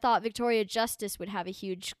then, I thought Victoria Justice would have a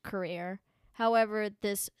huge career. However,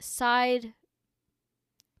 this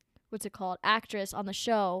actress on the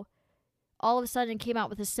show, all of a sudden came out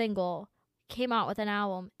with a single, came out with an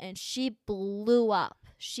album, and she blew up.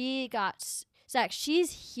 Zach,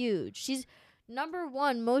 she's huge. She's number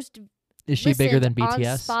one most Is she bigger than listened on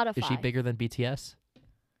BTS? Is she Spotify. big than BTS?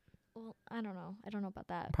 Well, I don't know. I don't know about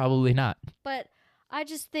that. Probably not. But I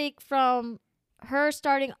just think from her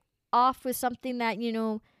starting off with something that,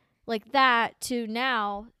 like that to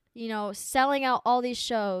now, selling out all these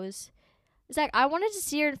shows. Zach, I wanted to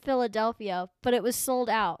see her in Philadelphia, but it was sold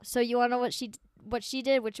out. So you want to know what she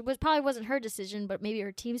did, which probably wasn't her decision, but maybe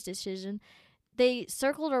her team's decision. They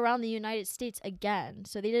circled around the United States again.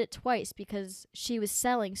 So they did it twice because she was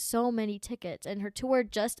selling so many tickets, and her tour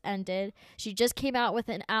just ended. She just came out with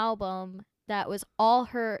an album that was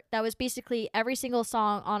basically every single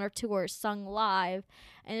song on her tour sung live.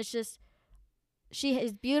 And it's just, she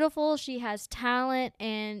is beautiful, she has talent,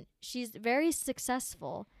 and she's very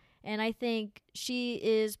successful. And I think she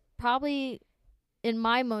is probably, in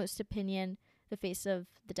my most opinion, the face of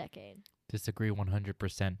the decade. Disagree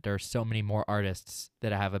 100%. There are so many more artists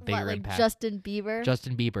that have a bigger Like impact. Justin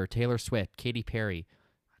Bieber, Taylor Swift, Katy Perry.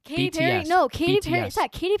 Katy BTS. Perry. No, Katy Perry. BTS.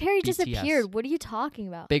 Zach, Katy Perry BTS. disappeared. What are you talking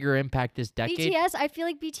about? Bigger impact this decade. BTS. I feel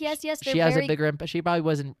like BTS. Yes, they're She has very a bigger impact. She probably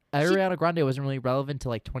wasn't. Ariana Grande wasn't really relevant till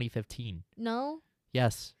like 2015. No.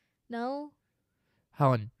 Yes. No.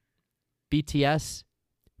 BTS,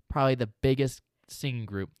 probably the biggest singing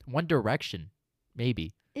group. One Direction,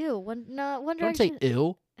 maybe. Ew. One Don't Direction. say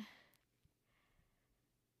ew.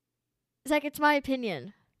 Zach, it's my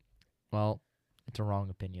opinion. Well, it's a wrong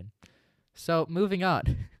opinion. So, moving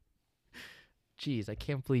on. Jeez, I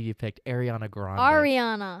can't believe you picked Ariana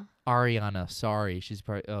Grande. Ariana, sorry. She's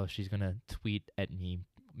probably, she's going to tweet at me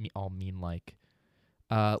all mean-like.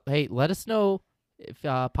 Hey, let us know, if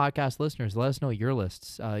podcast listeners, let us know your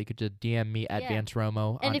lists. You could just DM me at Yeah. Vance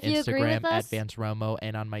Romo, And on if you agree Instagram with at us- Vance Romo,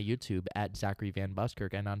 and on my YouTube at Zachary Van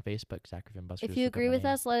Buskirk, and on Facebook, Zachary Van Buskirk. If you agree with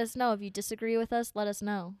us, let us know. If you disagree with us, let us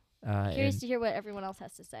know. Curious to hear what everyone else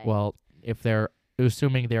has to say. Well, if they're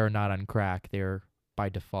assuming they're not on crack, they're by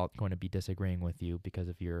default going to be disagreeing with you because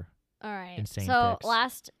of your All right. insane So picks.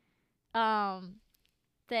 last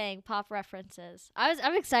thing, pop references.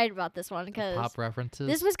 I'm excited about this one because pop references.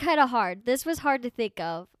 this was kind of hard. This was hard to think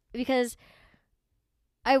of because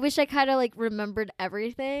I wish I kind of like remembered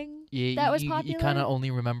everything that was You popular. kind of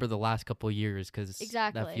only remember the last couple of years because that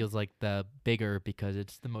Exactly. feels like the bigger because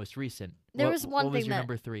it's the most recent. There What- was one What was thing your that-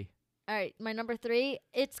 number 3? All right, my number 3.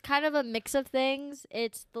 It's kind of a mix of things.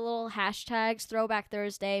 It's the little hashtags: Throwback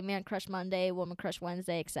Thursday, Man Crush Monday, Woman Crush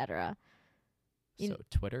Wednesday, etc. You So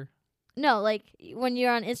Twitter. No, like when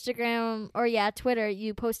you're on Instagram or Twitter,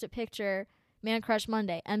 you post a picture, Man Crush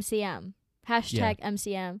Monday, MCM, hashtag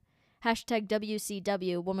MCM, hashtag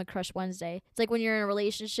WCW, Woman Crush Wednesday. It's like when you're in a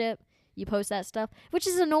relationship, you post that stuff, which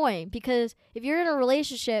is annoying because if you're in a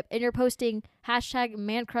relationship and you're posting hashtag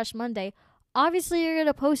Man Crush Monday, obviously you're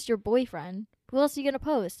gonna post your boyfriend. Who else are you gonna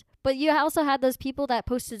post? But you also had those people that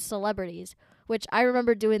posted celebrities, which I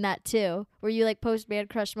remember doing that too, where you like post Man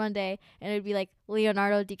Crush Monday and it'd be like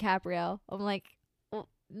Leonardo DiCaprio. I'm like, well,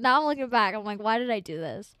 now I'm looking back, I'm like, why did I do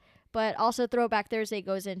this? But also Throwback Thursday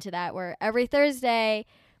goes into that, where every Thursday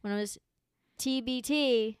when it was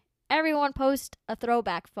TBT, everyone posts a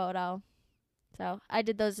throwback photo. So I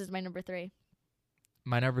did those as my number 3.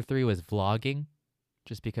 My number 3 was vlogging,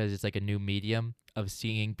 just because it's like a new medium of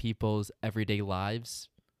seeing people's everyday lives.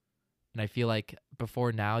 And I feel like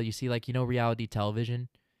before now, you see like, reality television.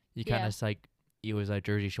 You kind Yeah. of like, it was like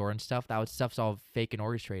Jersey Shore and stuff. Stuff's all fake and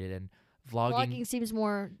orchestrated. And vlogging, Seems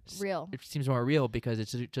more real. it seems more real because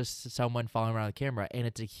it's just someone following around the camera. And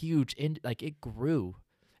it's a huge, it grew.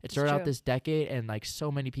 It It's started out true. this decade and like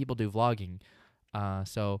so many people do vlogging.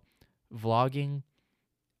 So vlogging,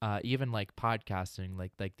 even like podcasting,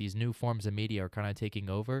 like these new forms of media are kind of taking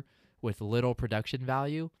over with little production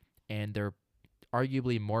value, and they're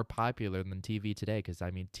arguably more popular than TV today. Because I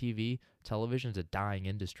mean, television is a dying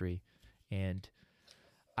industry, and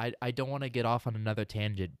I don't want to get off on another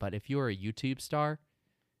tangent, but if you are a YouTube star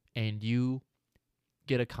and you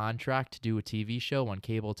get a contract to do a TV show on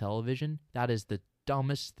cable television, that is the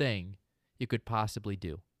dumbest thing you could possibly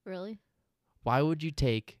do. Really? Why would you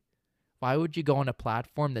go on a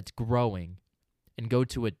platform that's growing and go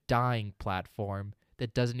to a dying platform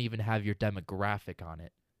that doesn't even have your demographic on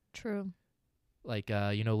it? True. Like,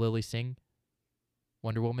 Lily Singh,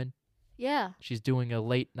 Wonder Woman? Yeah. She's doing a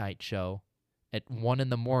late night show at 1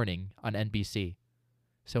 a.m. on NBC.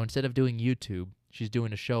 So instead of doing YouTube, she's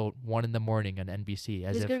doing a show at 1 a.m. on NBC.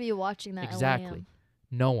 As Who's if going to be watching that at 1 exactly, a.m.?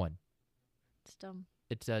 no one. It's dumb.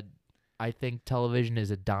 I think television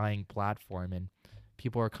is a dying platform, and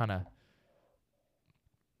people are kind of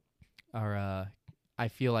I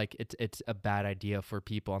feel like it's a bad idea for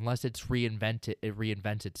people unless it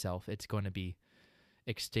reinvents itself. It's going to be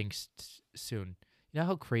extinct soon. You know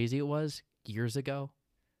how crazy it was years ago?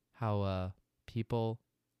 How people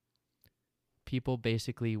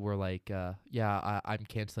basically were like, I'm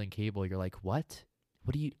canceling cable. You're like, what?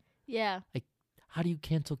 What do you? Yeah. How do you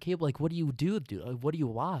cancel cable? Like, what do you do? What do you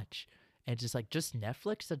watch? And it's just like, just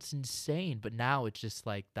Netflix? That's insane. But now it's just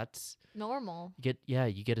like, that's Normal.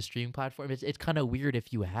 you get a streaming platform. It's kind of weird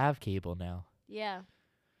if you have cable now. Yeah.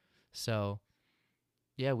 So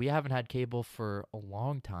yeah, we haven't had cable for a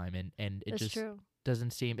long time, and it That's just true.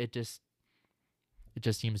 doesn't seem it just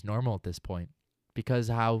seems normal at this point because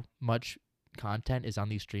how much content is on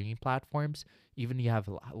these streaming platforms. Even you have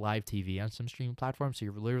live TV on some streaming platforms, so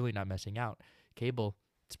you're literally not missing out. Cable,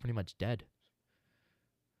 it's pretty much dead.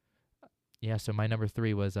 Yeah, so my number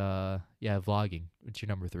 3 was vlogging. What's your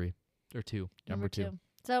number 3 or 2? Number 2.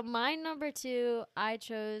 So my number 2 I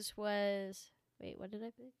chose was, wait, what did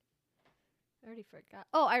I pick? I already forgot.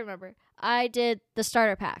 Oh, I remember. I did the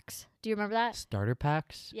starter packs. Do you remember that? Starter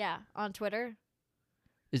packs? Yeah, on Twitter.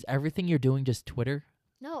 Is everything you're doing just Twitter?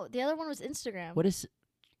 No, the other one was Instagram. What is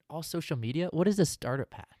all social media? What is a starter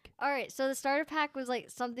pack? All right, so the starter pack was like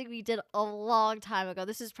something we did a long time ago.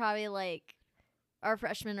 This is probably like our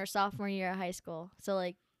freshman or sophomore year of high school. So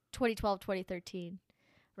like 2012, 2013,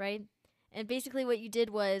 right? And basically what you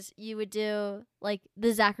did was you would do like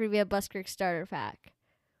the Zachary Van Buskirk starter pack.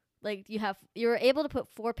 Like you were able to put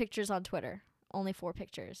 4 pictures on Twitter. Only 4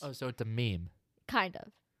 pictures. Oh, so it's a meme. Kind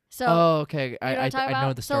of. So okay. you know what I'm talking I know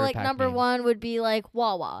about? the starter So like pack number meme. 1 would be like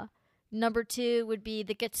Wawa. Number 2 would be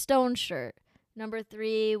the Get Stoned shirt. Number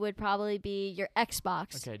 3 would probably be your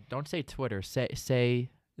Xbox. Okay, don't say Twitter. Say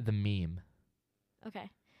the meme.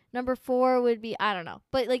 Okay. Number 4 would be, I don't know.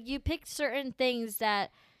 But like you pick certain things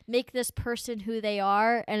that make this person who they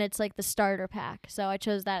are, and it's like the starter pack. So I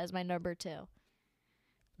chose that as my number 2.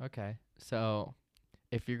 Okay, so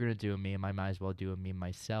if you're gonna do a meme, I might as well do a meme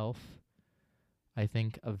myself. I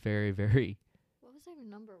think a very, very. What was my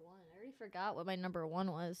number 1? I already forgot what my number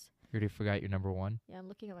 1 was. You already forgot your number 1. Yeah, I'm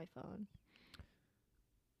looking at my phone.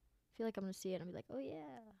 I feel like I'm going to see it and be like, oh,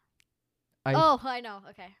 yeah. I Oh, I know.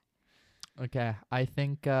 Okay. Okay, I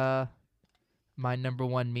think My number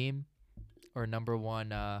one meme or number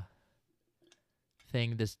one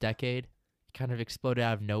thing this decade kind of exploded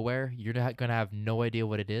out of nowhere. You're not going to have no idea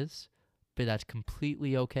what it is, but that's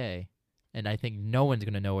completely okay. And I think no one's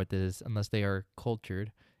going to know what this is unless they are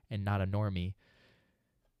cultured and not a normie.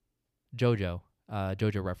 JoJo.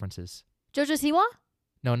 JoJo references. Jojo Siwa?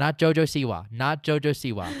 No, not JoJo Siwa. Not JoJo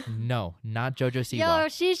Siwa. No, not JoJo Siwa. Yo,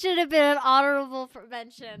 she should have been an honorable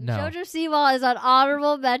mention. No. Jojo Siwa is an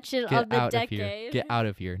honorable mention Get of the out decade. of here. Get out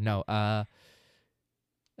of here. No,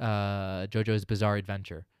 JoJo's Bizarre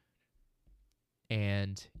Adventure.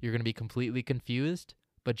 And you're going to be completely confused,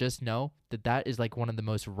 but just know that that is like one of the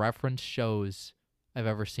most referenced shows I've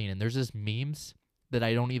ever seen. And there's just memes that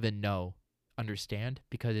I don't even understand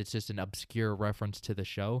because it's just an obscure reference to the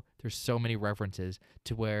show. There's so many references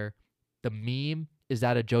to where the meme, is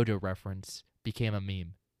that a JoJo reference, became a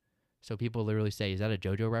meme. So people literally say, is that a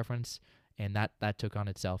JoJo reference? And that took on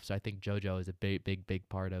itself. So I think JoJo is a big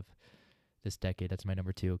part of this decade. That's my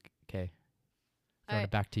number 2. Okay. Throwing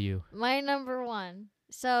it back to you. My number 1.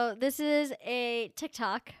 So this is a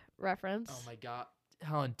TikTok reference. Oh my God.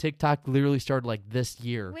 Helen, TikTok literally started like this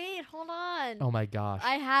year. Wait, hold on. Oh my gosh.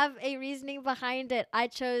 I have a reasoning behind it. I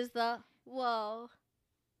chose the whoa.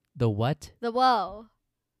 The what? The whoa.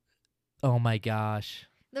 Oh my gosh.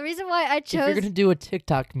 The reason why I chose If you're gonna do a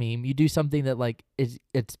TikTok meme, you do something that like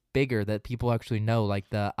it's bigger that people actually know, like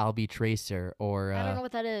the I'll be Tracer or I don't know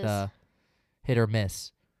what that is. the hit or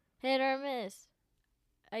miss. Hit or miss.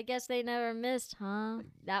 I guess they never missed, huh?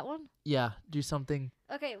 That one? Yeah, do something.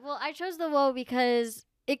 Okay, well, I chose the whoa because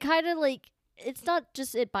it kind of like, it's not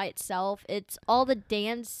just it by itself. It's all the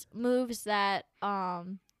dance moves that,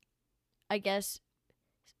 I guess,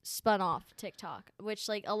 spun off TikTok. Which,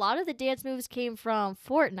 like, a lot of the dance moves came from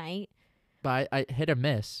Fortnite. But I hit or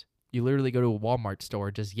miss. You literally go to a Walmart store,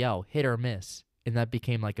 just yell hit or miss, and that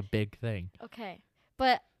became like a big thing. Okay,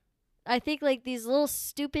 but I think, like, these little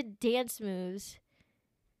stupid dance moves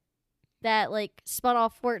that like spun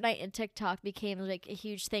off Fortnite and TikTok became like a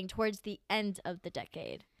huge thing towards the end of the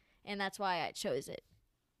decade. And that's why I chose it.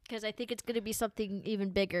 Because I think it's going to be something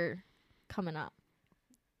even bigger coming up.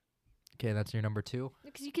 Okay, that's your number 2.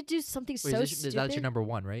 Because you could do something Wait, so is stupid. that's your number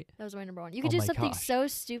 1, right? That was my number 1. You could Oh do my something gosh. so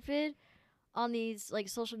stupid on these like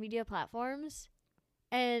social media platforms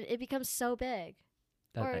and it becomes so big.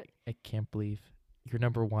 Or- I can't believe your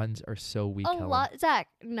number 1s are so weak. A Helen. lot, Zach,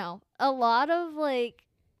 no. A lot of like,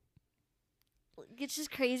 it's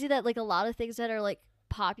just crazy that like a lot of things that are like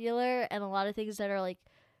popular and a lot of things that are like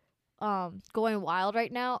going wild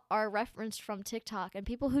right now are referenced from TikTok, and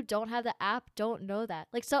people who don't have the app don't know that.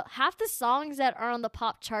 Like, so half the songs that are on the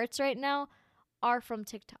pop charts right now are from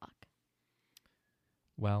TikTok.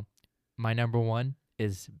 Well, my number 1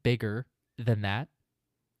 is bigger than that.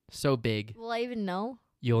 So big, Will I even know?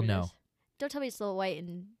 you'll what it know. is? Don't tell me it's Lil White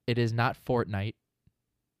and It is not Fortnite.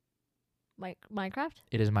 Minecraft.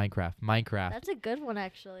 It is Minecraft. Minecraft. That's a good one,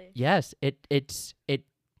 actually. Yes, it's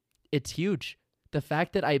huge. The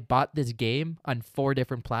fact that I bought this game on 4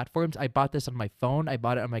 different platforms. I bought this on my phone, I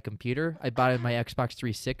bought it on my computer, I bought it on my Xbox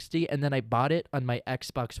 360, and then I bought it on my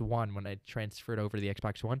Xbox One when I transferred over to the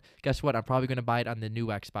Xbox One. Guess what? I'm probably going to buy it on the new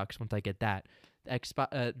Xbox once I get that.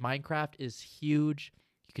 Minecraft is huge.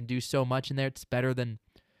 You can do so much in there. It's better than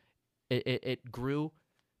it grew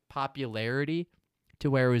popularity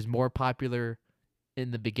to where it was more popular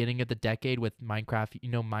in the beginning of the decade with Minecraft. You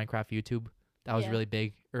know, Minecraft YouTube. That was Yeah. really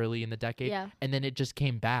big early in the decade. Yeah. And then it just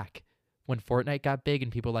came back. When Fortnite got big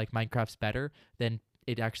and people like Minecraft's better, then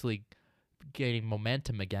it actually gaining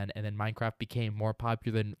momentum again. And then Minecraft became more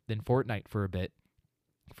popular than Fortnite for a bit,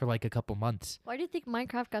 for like a couple months. Why do you think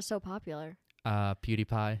Minecraft got so popular?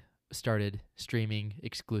 PewDiePie started streaming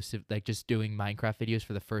exclusive, like just doing Minecraft videos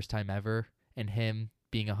for the first time ever. And him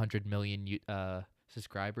being 100 million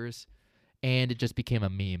subscribers. And it just became a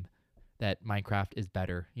meme that Minecraft is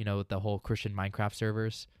better, you know, the whole Christian Minecraft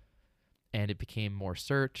servers, and it became more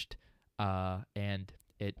searched, and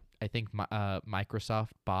I think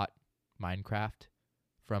Microsoft bought Minecraft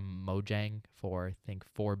from Mojang for I think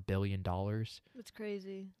 $4 billion, That's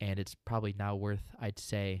crazy. and it's probably now worth, I'd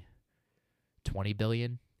say, 20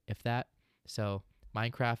 billion, if that. So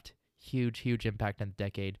Minecraft, huge impact on the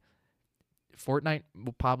decade. Fortnite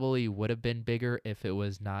probably would have been bigger if it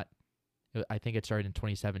was not. I think it started in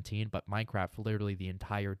 2017, but Minecraft literally the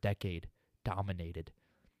entire decade dominated.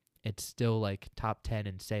 It's still like top 10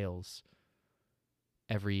 in sales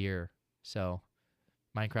every year. So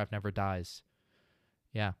Minecraft never dies.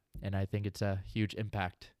 Yeah, and I think it's a huge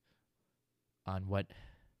impact on what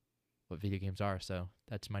video games are. So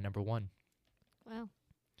that's my number 1. Wow.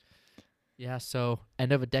 Yeah, so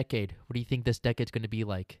end of a decade. What do you think this decade's going to be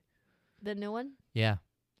like? The new one? Yeah.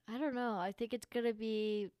 I don't know. I think it's gonna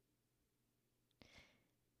be.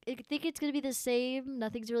 I think it's gonna be the same.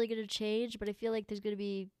 Nothing's really gonna change, but I feel like there's gonna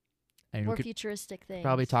be And more we could futuristic things.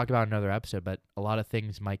 probably talk about in another episode, but a lot of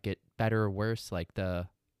things might get better or worse. Like the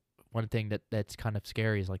one thing that's kind of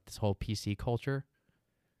scary is like this whole PC culture.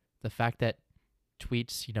 The fact that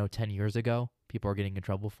tweets, 10 years ago, people are getting in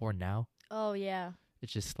trouble for now. Oh yeah.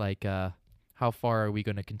 It's just like, how far are we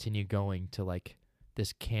going to continue going to like the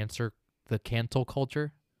cancel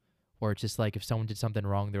culture? Or it's just like if someone did something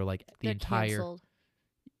wrong, they're like They're entire, canceled.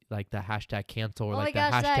 like the hashtag cancel or Oh like my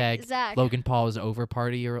the gosh, hashtag Zach. Logan Paul is over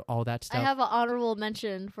party or all that I stuff. have an honorable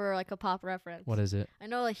mention for like a pop reference. What is it? I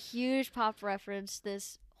know a huge pop reference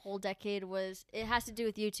this whole decade was. It has to do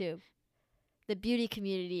with YouTube, the beauty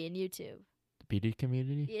community in YouTube. The beauty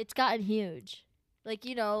community? It's gotten huge. Like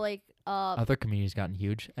Other communities gotten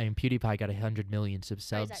huge. I mean, PewDiePie got 100 million sorry,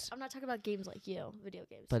 subs. Zach, I'm not talking about games like video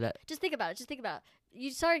games. But Just think about it.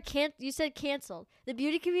 You said canceled. The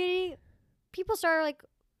beauty community, people started like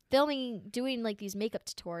filming, doing like these makeup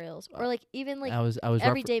tutorials or like even like I was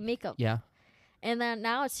everyday makeup. yeah. And then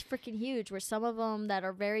now it's freaking huge where some of them that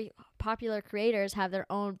are very popular creators have their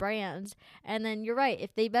own brands. And then you're right.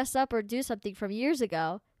 If they mess up or do something from years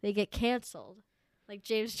ago, they get canceled. Like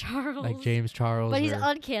James Charles. Like James Charles. But he's or-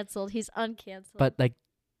 uncanceled. He's uncanceled. But like,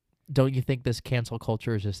 don't you think this cancel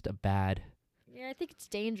culture is just a bad, yeah, I think it's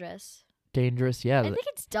dangerous. dangerous? Yeah. I think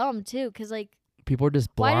it's dumb too, because like, people are just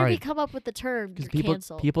why did we blind. come up with the term Because you're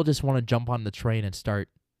canceled? people just want to jump on the train and start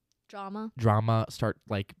Drama. start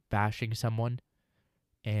like bashing someone,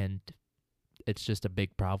 and it's just a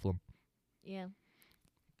big problem. Yeah.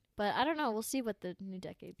 But I don't know. We'll see what the new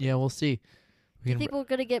decade. Yeah, we'll see. We You can think we're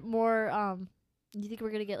gonna get more? You think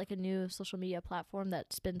we're gonna get like a new social media platform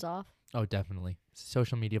that spins off? oh, definitely.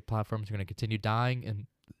 Social media platforms are going to continue dying, and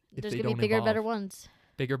if There's they gonna be don't bigger, better evolve, ones.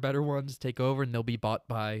 bigger, better ones take over, and they'll be bought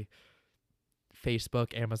by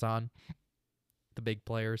Facebook, Amazon, the big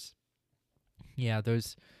players. Yeah,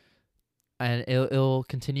 those, and it'll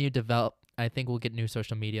continue to develop. I think we'll get new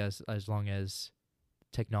social media as long as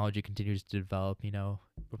technology continues to develop. We'll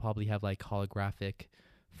probably have like holographic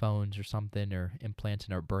phones or something, or implants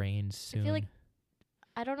in our brains soon. I feel like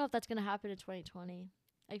I don't know if that's gonna happen in 2020.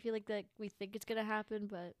 I feel like that we think it's gonna happen,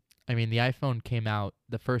 but I mean,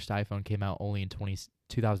 the first iPhone came out only in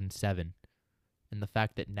 2007. And the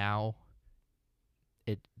fact that now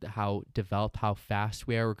how fast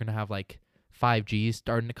we're going to have like 5G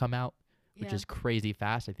starting to come out, which yeah. is crazy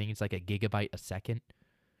fast. I think it's like a gigabyte a second,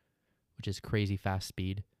 which is crazy fast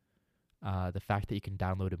speed. The fact that you can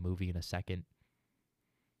download a movie in a second.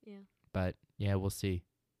 Yeah. But yeah, we'll see.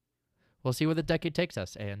 We'll see where the decade takes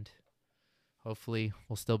us, and hopefully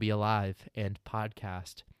we'll still be alive and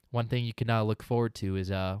podcast. One thing you can look forward to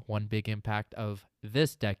is one big impact of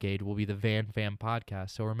this decade will be the Van Fam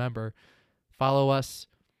podcast. So remember, follow us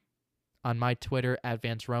on my Twitter at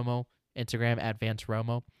Vance Romo, Instagram at Vance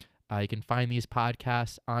Romo. You can find these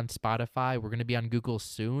podcasts on Spotify. We're going to be on Google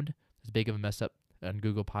soon. It's big of a mess up on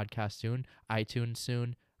Google Podcasts soon. iTunes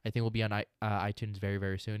soon. I think we'll be on iTunes very,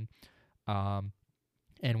 very soon.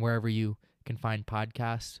 And wherever you can find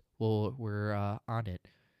podcasts, we're on it.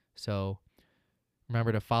 So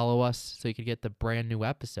remember to follow us so you can get the brand new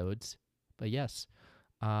episodes. But yes,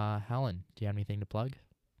 Helen, do you have anything to plug?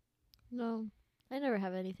 No, I never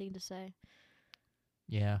have anything to say.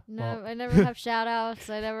 Yeah. No, Well, I never have shout outs.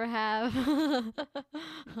 I never have.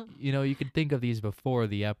 you can think of these before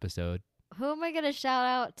the episode. Who am I gonna shout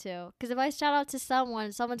out to? Because if I shout out to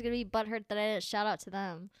someone, someone's gonna be butthurt that I didn't shout out to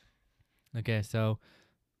them. Okay, so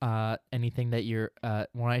anything that you're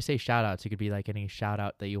when I say shout outs, it could be like any shout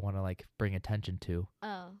out that you want to like bring attention to.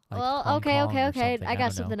 Oh. Like Well, Hong okay. Kong or I something, I got don't know.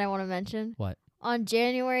 something I want to mention. What? On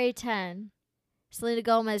January 10, Selena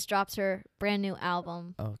Gomez drops her brand new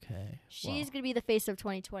album. Okay. She's going to be the face of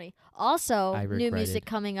 2020. Also, I new regret music it.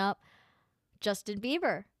 coming up. Justin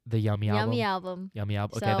Bieber. The Yummy album. Yummy album. Yummy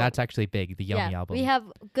album. Okay, So, that's actually big. The Yummy yeah, album. we have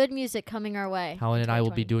good music coming our way. Helen in and I will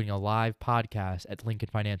be 2020. doing a live podcast at Lincoln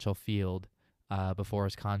Financial Field before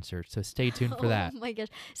his concert. So stay tuned for that. Oh my gosh.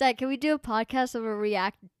 Zach, can we do a podcast of a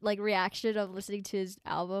reaction of listening to his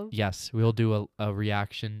album? Yes, we'll do a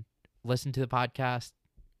reaction. Listen to the podcast.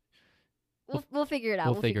 We'll figure it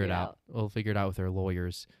out. We'll figure it out. We'll figure it out with our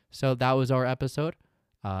lawyers. So that was our episode,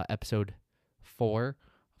 episode 4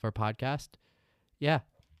 of our podcast. Yeah.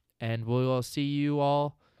 And we will see you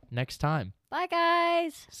all next time. Bye,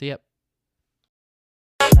 guys. See ya.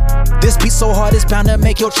 This beat so hard it's bound to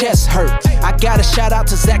make your chest hurt. I got a shout out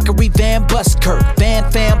to Zachary Van Buskirk.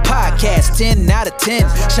 Van Fam Podcast, 10 out of 10.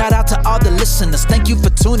 Shout out to all the listeners, thank you for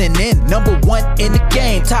tuning in. #1 in the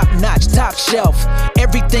game, top notch, top shelf.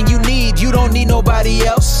 Everything you need, you don't need nobody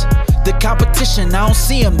else. The competition, I don't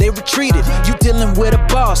see them, they retreated. You dealing with a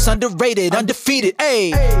boss, underrated, undefeated.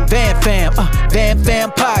 Ayy, Van Fam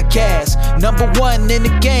Podcast. #1 in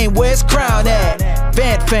the game, where's Crown at?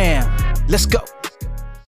 Van Fam, let's go.